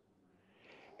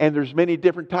 and there's many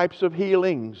different types of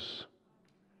healings.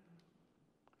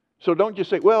 So don't just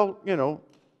say, well,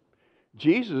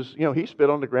 Jesus, He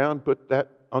spit on the ground, put that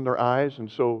on their eyes, and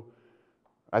so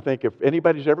I think if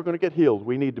anybody's ever going to get healed,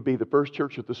 we need to be the first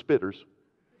church of the spitters.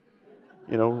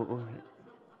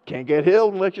 Can't get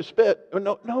healed unless you spit.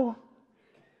 No.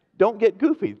 Don't get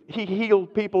goofy. He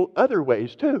healed people other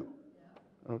ways too.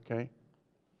 Okay.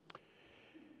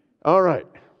 All right.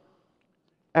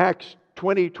 Acts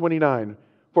 20:29.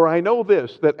 For I know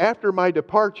this, that after my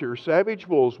departure, savage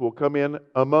wolves will come in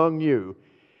among you,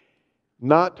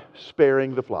 not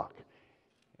sparing the flock.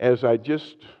 As I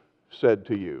just said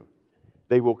to you,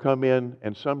 They will come in,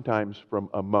 and sometimes from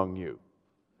among you.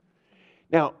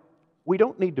 Now, we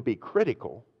don't need to be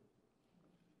critical,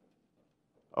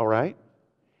 all right?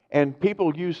 And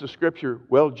people use the scripture,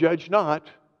 well, judge not.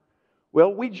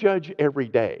 Well, we judge every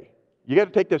day. You got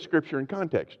to take that scripture in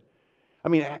context. I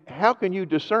mean, how can you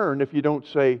discern if you don't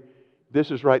say,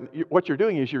 this is right? What you're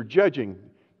doing is you're judging,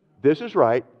 this is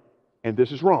right and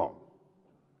this is wrong.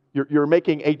 You're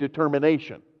making a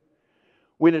determination.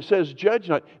 When it says judge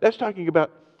not, that's talking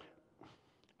about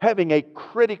having a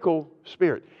critical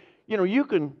spirit. You know, you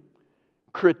can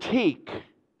critique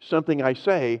something I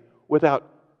say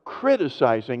without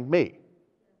criticizing me.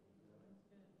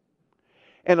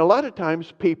 And a lot of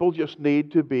times people just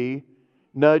need to be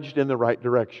nudged in the right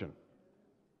direction.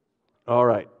 All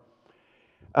right.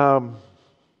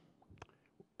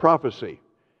 Prophecy.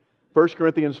 1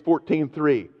 Corinthians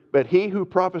 14:3. But he who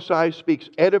prophesies speaks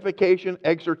edification,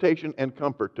 exhortation, and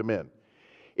comfort to men.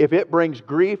 If it brings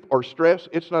grief or stress,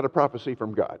 it's not a prophecy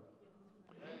from God.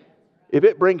 If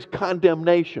it brings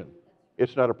condemnation,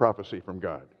 it's not a prophecy from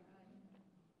God.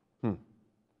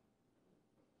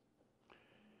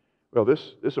 Well,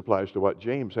 this applies to what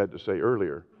James had to say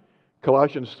earlier.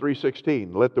 Colossians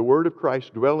 3:16, let the word of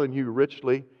Christ dwell in you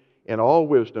richly in all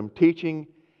wisdom, teaching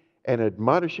and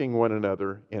admonishing one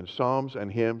another in psalms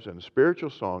and hymns and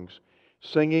spiritual songs,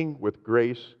 singing with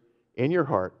grace in your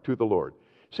heart to the Lord.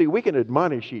 See, we can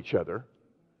admonish each other.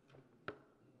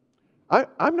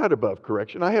 I'm not above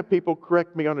correction. I have people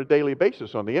correct me on a daily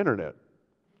basis on the internet.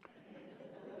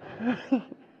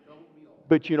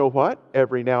 But you know what?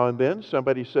 Every now and then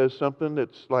somebody says something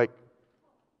that's like,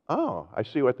 oh, I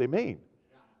see what they mean.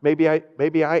 Maybe I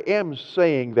am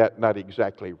saying that not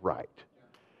exactly right.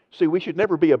 See, we should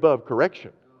never be above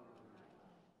correction.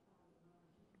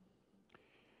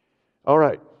 All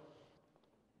right.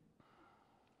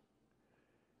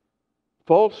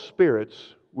 False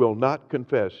spirits will not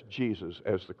confess Jesus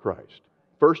as the Christ.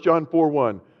 1 John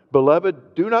 4:1,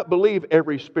 beloved, do not believe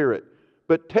every spirit,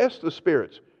 but test the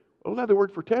spirits. Well, another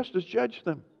word for test is judge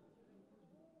them.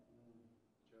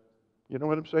 You know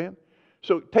what I'm saying?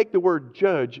 So take the word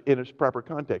judge in its proper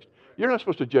context. You're not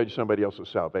supposed to judge somebody else's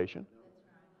salvation.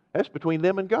 That's between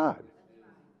them and God.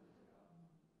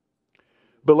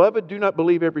 Beloved, do not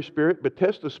believe every spirit, but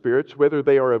test the spirits, whether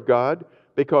they are of God,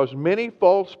 because many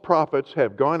false prophets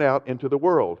have gone out into the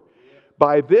world.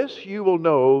 By this you will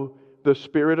know the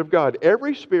Spirit of God.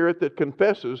 Every spirit that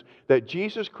confesses that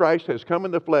Jesus Christ has come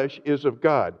in the flesh is of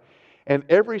God. And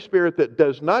every spirit that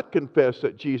does not confess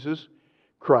that Jesus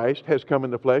Christ has come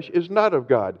in the flesh is not of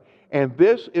God. And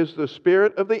this is the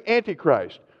spirit of the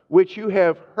Antichrist, which you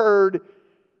have heard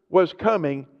was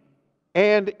coming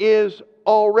and is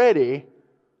already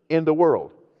in the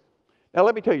world. Now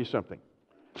let me tell you something.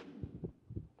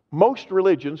 Most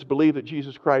religions believe that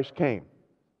Jesus Christ came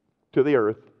to the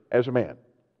earth as a man.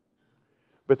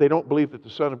 But they don't believe that the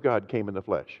Son of God came in the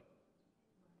flesh.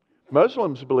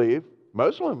 Muslims believe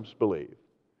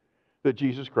that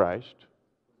Jesus Christ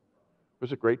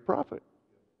was a great prophet.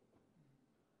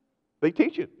 They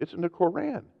teach it. It's in the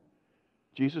Quran.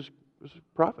 Jesus was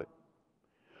a prophet.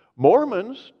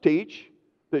 Mormons teach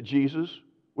that Jesus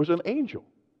was an angel.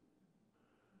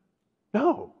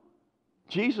 No.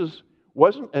 Jesus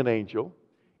wasn't an angel,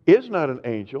 is not an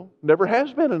angel, never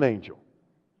has been an angel.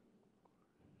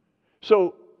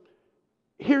 So,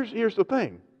 here's the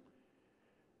thing.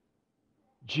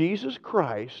 Jesus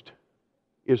Christ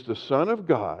is the Son of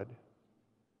God,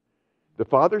 the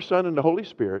Father, Son, and the Holy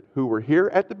Spirit, who were here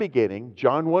at the beginning.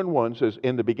 John 1:1 says,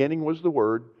 in the beginning was the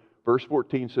Word. Verse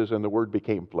 14 says, and the Word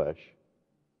became flesh.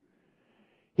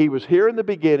 He was here in the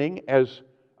beginning as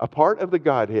a part of the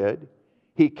Godhead.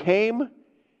 He came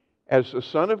as the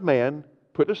Son of Man,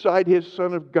 put aside His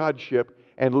Son of Godship,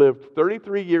 and lived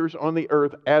 33 years on the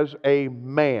earth as a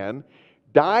man,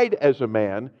 died as a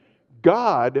man.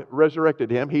 God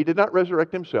resurrected Him. He did not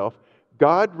resurrect Himself.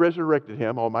 God resurrected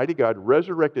Him, Almighty God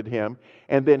resurrected Him,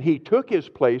 and then He took His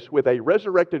place with a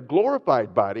resurrected,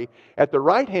 glorified body at the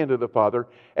right hand of the Father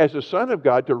as the Son of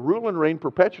God to rule and reign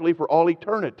perpetually for all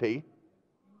eternity.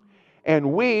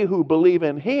 And we who believe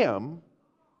in Him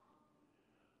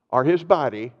are His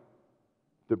body,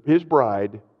 His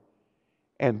bride,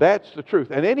 and that's the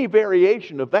truth. And any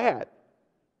variation of that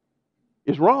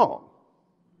is wrong.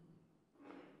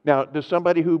 Now, does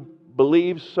somebody who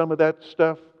believes some of that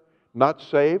stuff not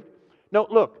saved? No,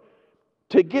 look,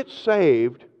 to get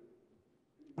saved,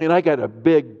 and I got a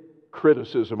big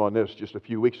criticism on this just a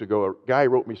few weeks ago. A guy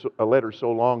wrote me a letter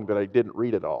so long that I didn't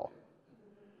read it all.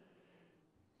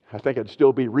 I think I'd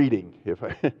still be reading if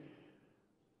I...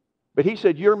 But he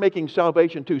said, you're making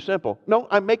salvation too simple. No,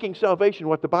 I'm making salvation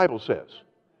what the Bible says.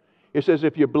 It says,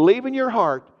 if you believe in your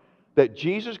heart that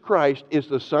Jesus Christ is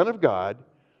the Son of God,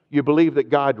 you believe that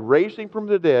God raised Him from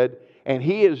the dead, and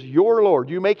He is your Lord,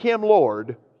 you make Him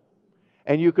Lord,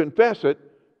 and you confess it,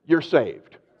 you're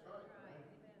saved.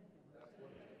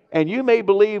 And you may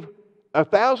believe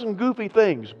 1,000 goofy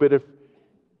things, but if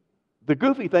the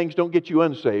goofy things don't get you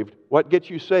unsaved, what gets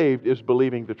you saved is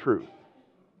believing the truth.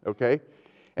 Okay?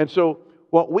 And so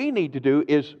what we need to do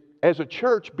is, as a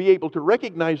church, be able to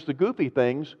recognize the goofy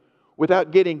things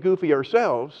without getting goofy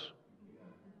ourselves.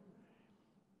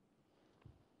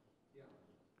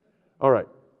 All right.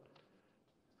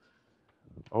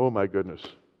 Oh my goodness.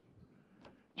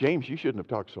 James, you shouldn't have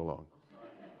talked so long.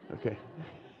 Okay.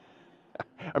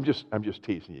 I'm just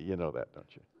teasing you. You know that, don't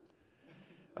you?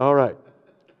 All right.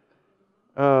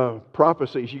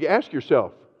 Prophecies. You ask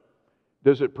yourself,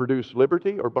 does it produce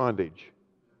liberty or bondage?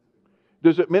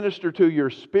 Does it minister to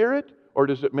your spirit or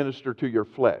does it minister to your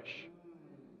flesh?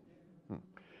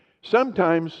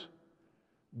 Sometimes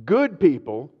good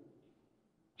people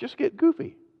just get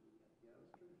goofy.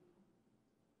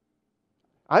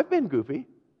 I've been goofy.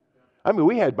 I mean,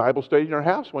 we had Bible study in our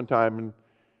house one time,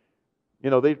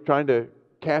 and they're trying to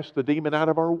cast the demon out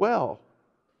of our well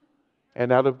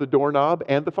and out of the doorknob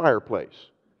and the fireplace.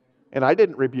 And I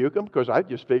didn't rebuke them because I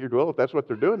just figured, well, if that's what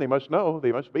they're doing, they must know.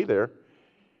 They must be there.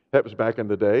 That was back in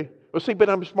the day. Well, see, but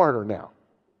I'm smarter now.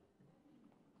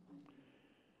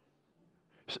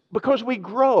 Because we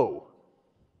grow.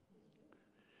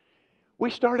 We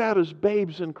start out as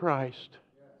babes in Christ,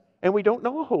 and we don't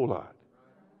know a whole lot.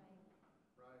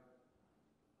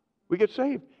 We get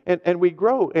saved, and we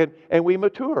grow, and we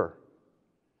mature.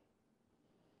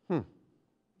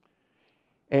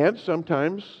 And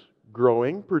sometimes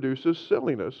growing produces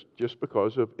silliness just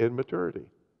because of immaturity.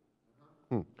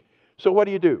 So what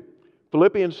do?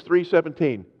 Philippians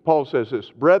 3:17, Paul says this,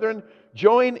 brethren,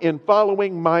 join in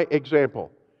following my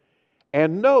example,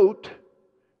 and note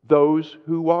those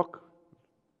who walk.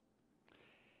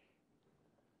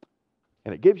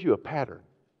 And it gives you a pattern.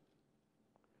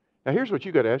 Now here's what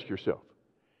you got to ask yourself.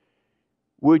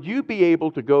 Would you be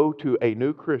able to go to a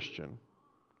new Christian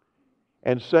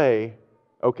and say,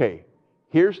 okay,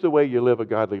 here's the way you live a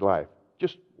godly life.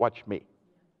 Just watch me.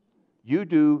 You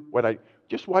do what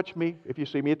just watch me. If you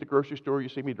see me at the grocery store, you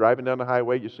see me driving down the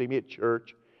highway, you see me at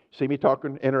church, see me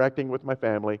talking, interacting with my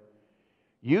family.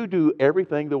 You do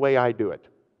everything the way I do it.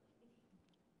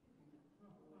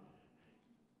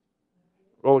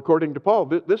 Well, according to Paul,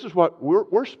 this is what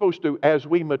we're supposed to, as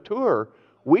we mature,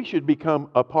 we should become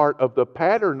a part of the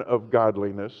pattern of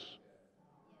godliness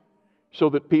so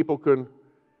that people can,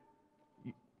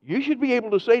 you should be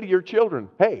able to say to your children,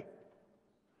 hey,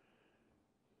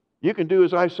 you can do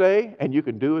as I say and you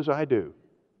can do as I do.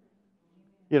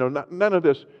 None of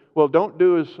this, well, don't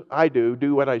do as I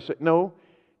do what I say. No,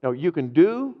 you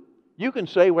can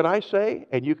say what I say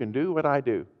and you can do what I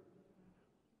do.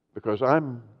 Because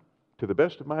to the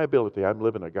best of my ability, I'm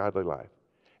living a godly life.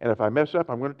 And if I mess up,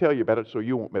 I'm going to tell you about it so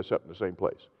you won't mess up in the same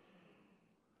place.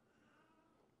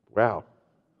 Wow.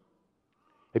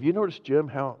 Have you noticed, Jim,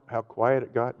 how quiet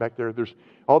it got back there? There's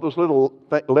all those little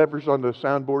levers on the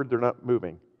soundboard, they're not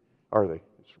moving, are they?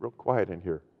 It's real quiet in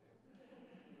here.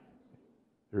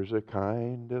 There's a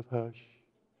kind of hush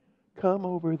come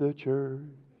over the church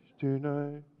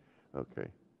tonight. Okay.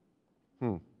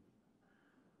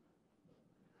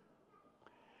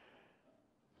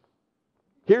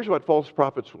 Here's what false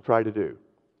prophets will try to do.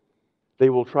 They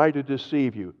will try to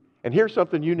deceive you. And here's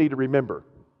something you need to remember.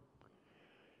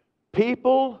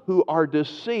 People who are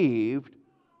deceived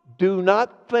do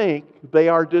not think they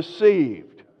are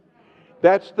deceived.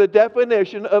 That's the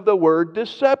definition of the word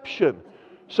deception.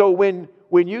 So when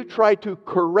you try to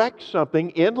correct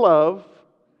something in love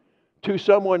to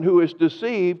someone who is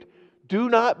deceived, do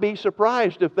not be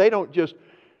surprised if they don't just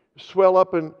swell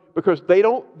up because they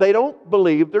don't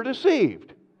believe they're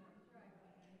deceived.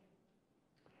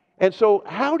 And so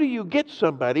how do you get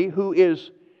somebody who is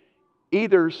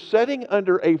either setting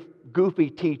under a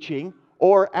goofy teaching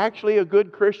or actually a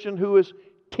good Christian who is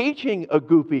teaching a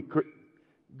goofy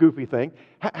thing?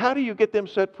 How do you get them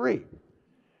set free?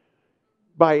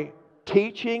 By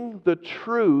teaching the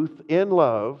truth in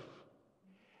love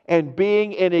and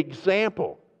being an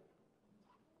example.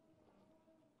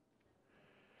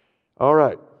 All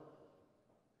right.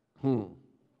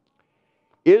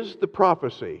 Is the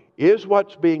prophecy, is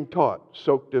what's being taught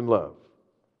soaked in love?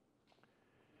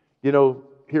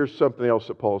 Here's something else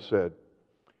that Paul said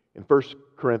in 1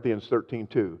 Corinthians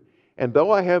 13:2. And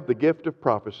though I have the gift of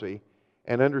prophecy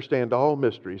and understand all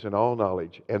mysteries and all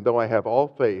knowledge, and though I have all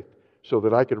faith so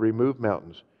that I could remove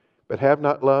mountains, but have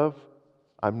not love,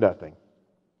 I'm nothing.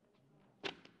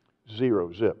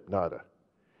 Zero, zip, nada.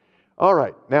 All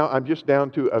right, now I'm just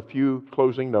down to a few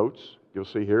closing notes. You'll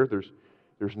see here,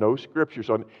 there's no scriptures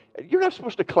on. You're not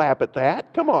supposed to clap at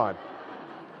that. Come on.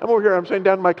 I'm over here, I'm saying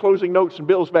down my closing notes, and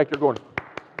Bill's back there going,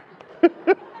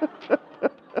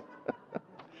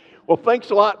 well, thanks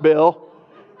a lot, Bill.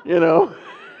 You know.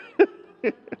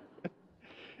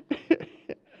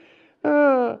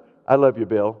 I love you,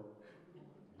 Bill.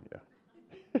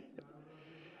 Yeah.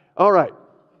 All right.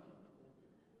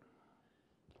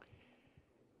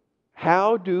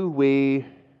 How do we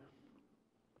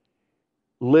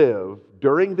live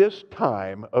during this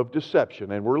time of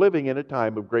deception? And we're living in a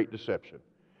time of great deception.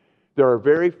 There are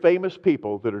very famous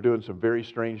people that are doing some very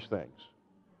strange things.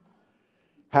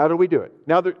 How do we do it?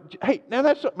 Now, now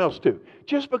that's something else too.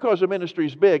 Just because a ministry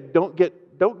is big, don't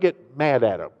get mad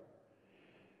at them.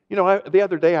 You know, the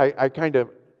other day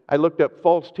I looked up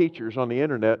false teachers on the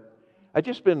internet. I'd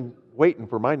just been waiting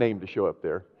for my name to show up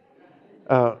there,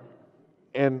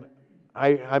 and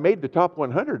I made the top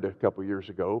 100 a couple years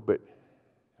ago, but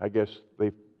I guess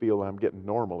they feel I'm getting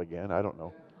normal again. I don't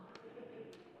know.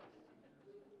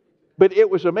 But it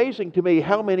was amazing to me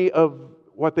how many of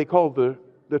what they call the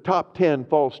top 10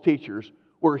 false teachers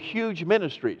were huge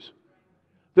ministries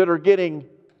that are getting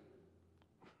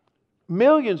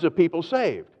millions of people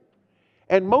saved.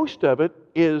 And most of it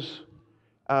is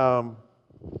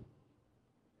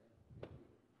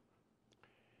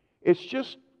it's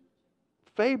just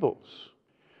fables.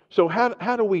 So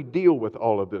how do we deal with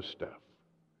all of this stuff?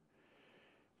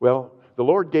 Well, the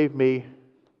Lord gave me,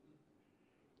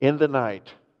 in the night,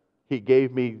 He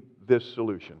gave me this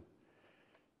solution.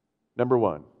 Number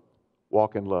one,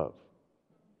 walk in love.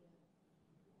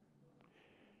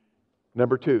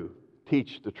 Number two,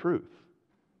 teach the truth.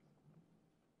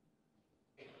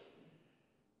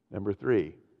 Number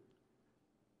three,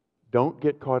 don't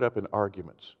get caught up in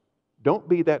arguments. Don't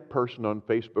be that person on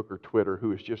Facebook or Twitter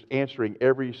who is just answering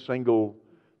every single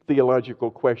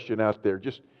theological question out there.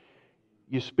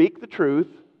 You speak the truth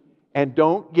and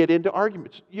don't get into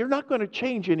arguments. You're not going to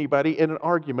change anybody in an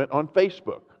argument on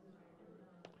Facebook.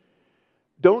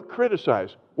 Don't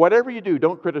criticize. Whatever you do,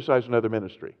 don't criticize another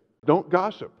ministry. Don't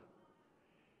gossip.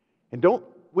 And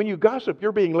when you gossip,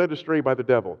 you're being led astray by the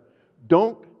devil.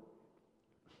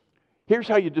 Here's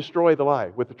how you destroy the lie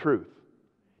with the truth.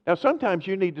 Now, sometimes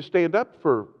you need to stand up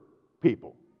for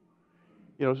people.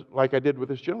 You know, like I did with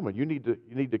this gentleman. You need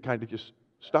to kind of just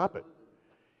stop it.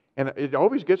 And it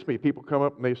always gets me. People come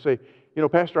up and they say, you know,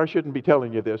 Pastor, I shouldn't be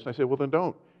telling you this. And I say, well, then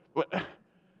don't.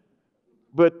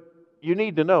 But you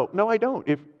need to know. No, I don't.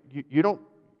 If you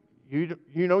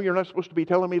know you're not supposed to be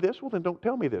telling me this, well, then don't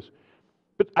tell me this.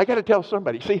 But I got to tell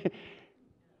somebody. See,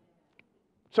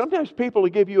 sometimes people will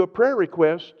give you a prayer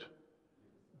request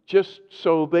just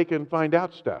so they can find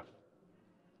out stuff.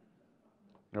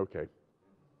 Okay.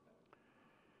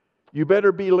 You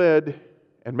better be led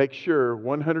and make sure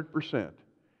 100%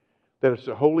 that it's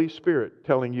the Holy Spirit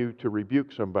telling you to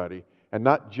rebuke somebody and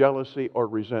not jealousy or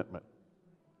resentment.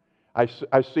 I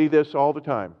see this all the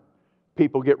time.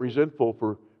 People get resentful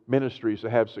for ministries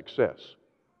that have success.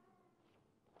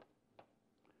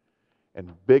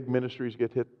 And big ministries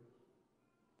get hit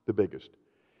the biggest.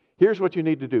 Here's what you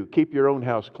need to do. Keep your own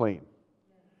house clean.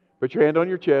 Put your hand on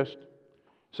your chest.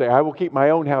 Say, I will keep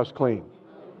my own house clean.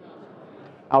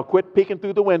 I'll quit peeking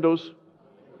through the windows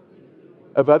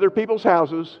of other people's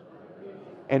houses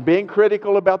and being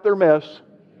critical about their mess.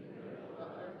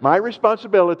 My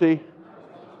responsibility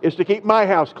is to keep my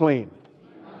house clean.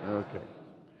 Okay.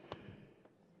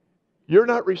 You're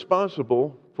not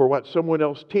responsible for what someone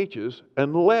else teaches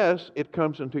unless it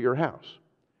comes into your house.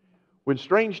 When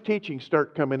strange teachings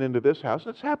start coming into this house,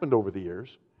 and it's happened over the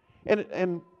years,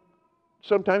 and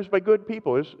sometimes by good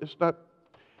people, it's not,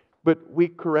 but we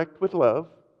correct with love.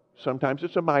 Sometimes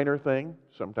it's a minor thing,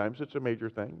 sometimes it's a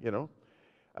major thing, you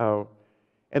know.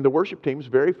 And the worship team is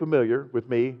very familiar with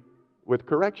me with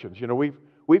corrections. You know,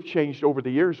 we've changed over the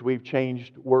years, we've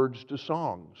changed words to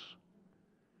songs.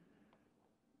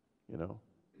 You know,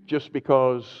 just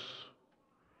because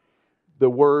the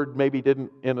word maybe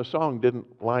in a song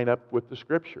didn't line up with the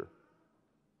Scripture.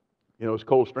 You know, as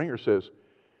Cole Stringer says,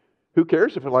 who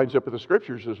cares if it lines up with the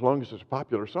Scriptures as long as it's a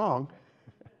popular song?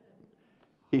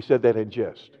 He said that in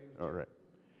jest. All right.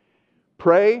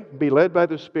 Pray, be led by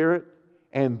the Spirit,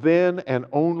 and then and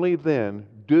only then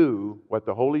do what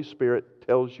the Holy Spirit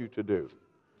tells you to do.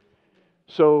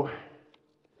 So,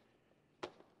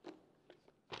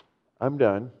 I'm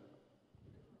done.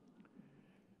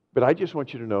 But I just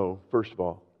want you to know, first of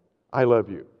all, I love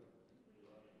you.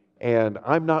 And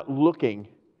I'm not walking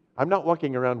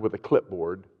around with a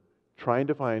clipboard trying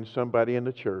to find somebody in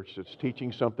the church that's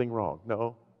teaching something wrong.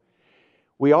 No.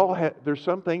 we all have, there's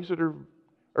some things that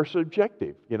are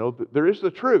subjective. You know, there is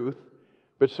the truth,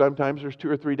 but sometimes there's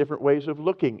 2 or 3 different ways of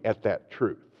looking at that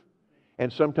truth.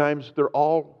 And sometimes they're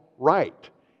all right,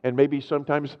 and maybe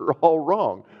sometimes they're all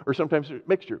wrong, or sometimes there's a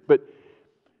mixture. But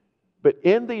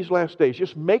in these last days,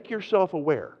 just make yourself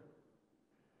aware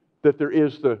that there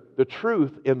is the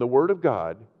truth in the Word of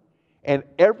God, and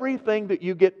everything that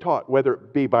you get taught, whether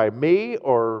it be by me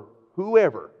or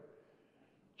whoever,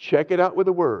 check it out with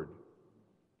the Word.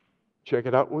 Check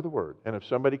it out with the Word. And if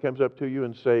somebody comes up to you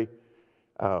and say,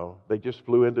 they just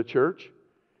flew into church,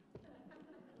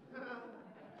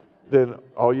 then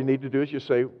all you need to do is just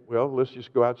say, well, let's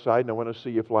just go outside and I want to see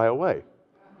you fly away.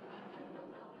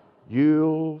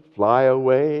 You'll fly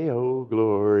away, oh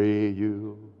glory,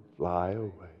 you'll fly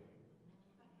away.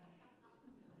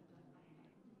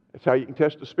 That's how you can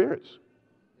test the spirits.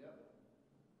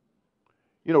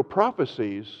 You know,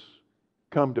 prophecies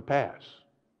come to pass.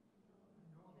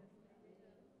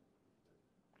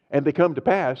 And they come to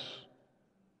pass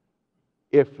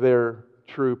if they're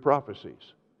true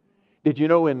prophecies. Did you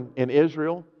know in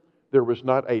Israel there was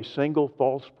not a single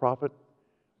false prophet?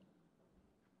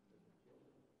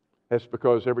 That's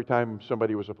because every time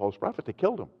somebody was a false prophet, they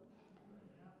killed them.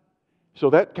 So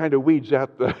that kind of weeds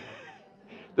out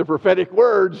the prophetic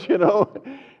words, you know.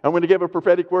 I'm going to give a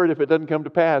prophetic word if it doesn't come to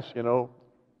pass, you know.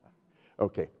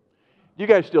 Okay. You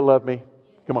guys still love me?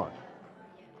 Come on.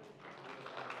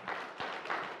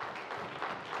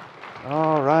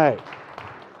 All right.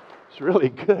 It's really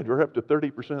good. We're up to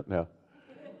 30% now.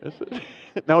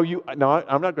 No,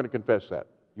 I'm not going to confess that.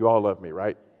 You all love me,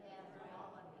 right?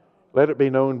 Let it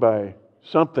be known by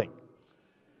something.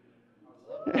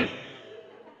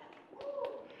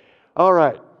 All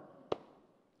right.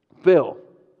 Phil,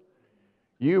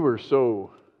 you were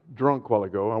so drunk a while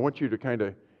ago. I want you to kind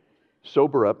of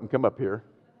sober up and come up here.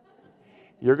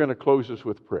 You're going to close us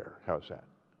with prayer. How's that?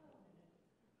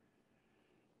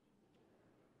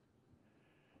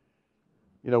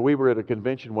 You know, we were at a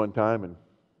convention one time, and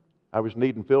I was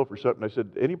needing Phil for something. I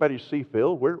said, anybody see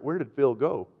Phil? Where did Phil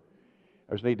go?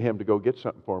 I was needing him to go get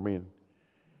something for me, and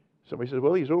somebody said,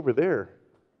 well, he's over there.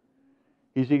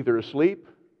 He's either asleep,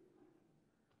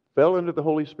 fell into the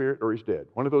Holy Spirit, or he's dead.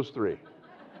 One of those 3.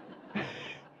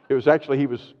 It was actually, he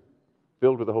was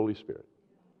filled with the Holy Spirit.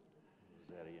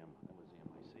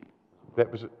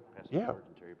 That was it. Yeah.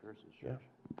 Yeah.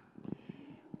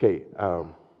 Okay.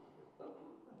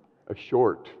 A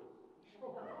short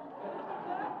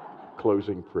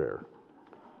closing prayer.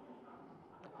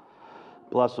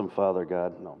 Bless them, Father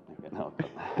God. No.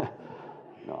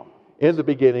 No. In the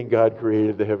beginning, God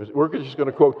created the heavens. We're just going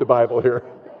to quote the Bible here.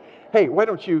 Hey, why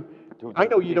don't you? I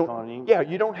know you don't. Yeah,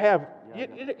 you don't have.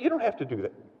 You don't have to do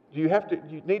that. Do you have to?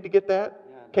 You need to get that.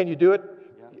 Can you do it?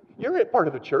 You're a part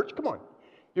of the church. Come on.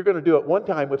 You're going to do it one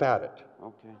time without it.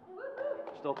 Okay.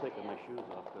 Still taking my shoes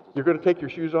off. You're going to take your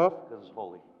shoes off? Because it's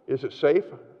holy. Is it safe?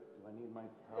 Do I need my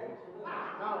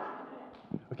towels?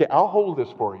 Okay, I'll hold this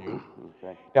for you.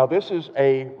 Okay. Now, this is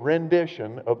a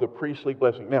rendition of the priestly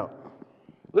blessing. Now,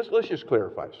 let's just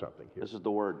clarify something here. This is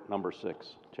the word number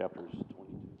 6, chapters 22.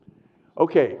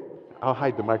 Okay, I'll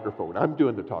hide the microphone. I'm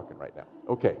doing the talking right now.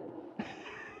 Okay.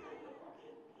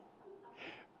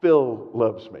 Phil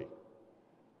loves me.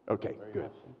 Okay, good.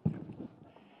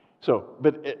 So,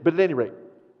 but at any rate,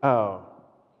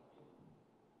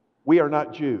 we are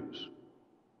not Jews.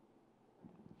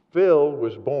 Phil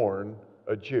was born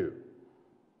a Jew.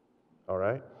 All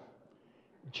right?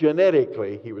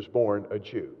 Genetically, he was born a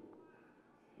Jew.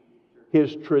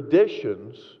 His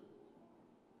traditions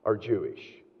are Jewish.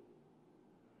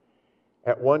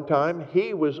 At one time,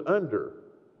 he was under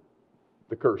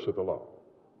the curse of the law.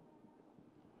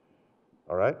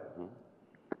 All right?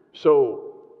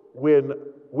 So, when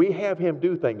we have him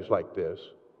do things like this,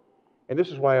 and this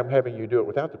is why I'm having you do it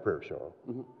without the prayer shawl,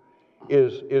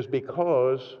 is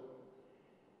because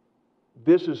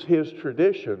this is his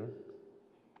tradition.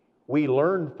 We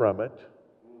learn from it.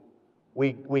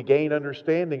 We gain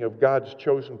understanding of God's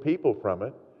chosen people from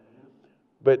it.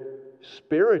 But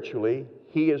spiritually,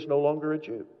 he is no longer a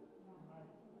Jew.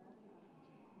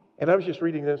 And I was just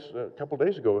reading this a couple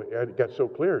days ago. It got so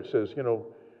clear. It says,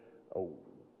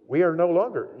 we are no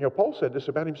longer, Paul said this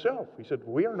about himself. He said,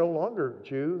 we are no longer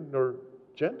Jew nor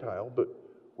Gentile, but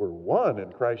we're one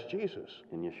in Christ Jesus.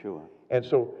 In Yeshua. And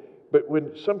so, but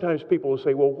when sometimes people will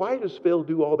say, well, why does Phil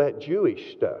do all that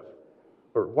Jewish stuff?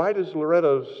 Or why does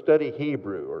Loretta study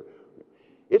Hebrew? Or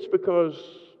it's because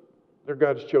they're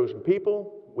God's chosen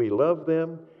people. We love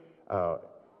them.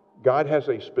 God has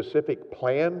a specific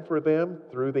plan for them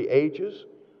through the ages.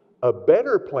 A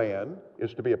better plan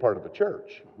is to be a part of the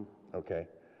church. Okay?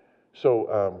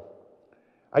 So,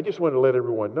 I just want to let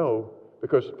everyone know,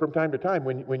 because from time to time,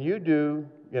 when you do,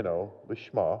 the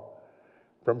Shema,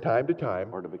 from time to time,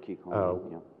 Or the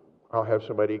Bakikon, yeah. I'll have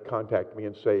somebody contact me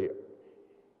and say,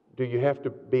 do you have to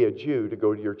be a Jew to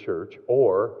go to your church?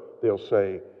 Or they'll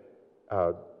say,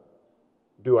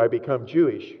 do I become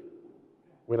Jewish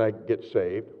when I get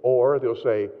saved? Or they'll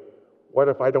say, what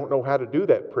if I don't know how to do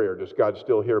that prayer? Does God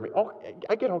still hear me? Oh,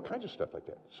 I get all kinds of stuff like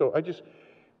that. So I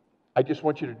just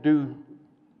want you to do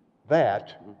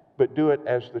that, but do it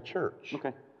as the church.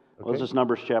 Okay. Well, this is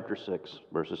Numbers chapter 6,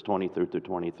 verses 20 through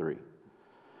 23.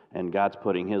 And God's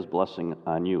putting His blessing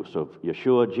on you. So if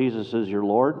Yeshua, Jesus is your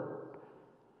Lord,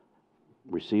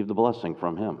 receive the blessing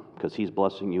from Him, because He's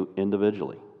blessing you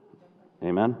individually.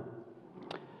 Amen?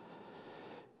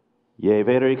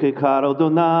 Yeverikikar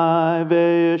Adonai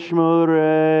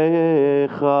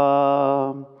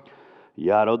ve'yishmerecha,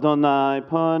 Yar Adonai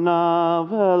panav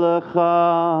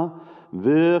elecha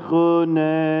v'chunecha,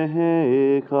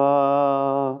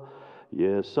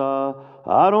 Yesa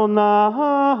Adonai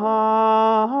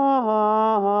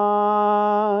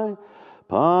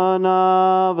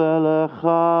panav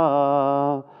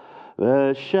elecha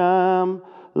v'shem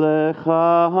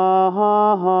lecha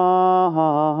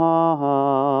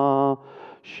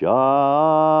shalom.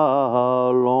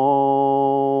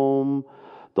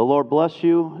 The Lord bless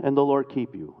you, and the Lord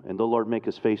keep you, and the Lord make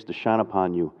His face to shine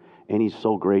upon you, and He's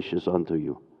so gracious unto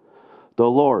you. The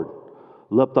Lord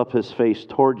lift up His face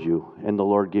toward you, and the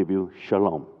Lord give you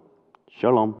shalom.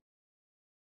 Shalom.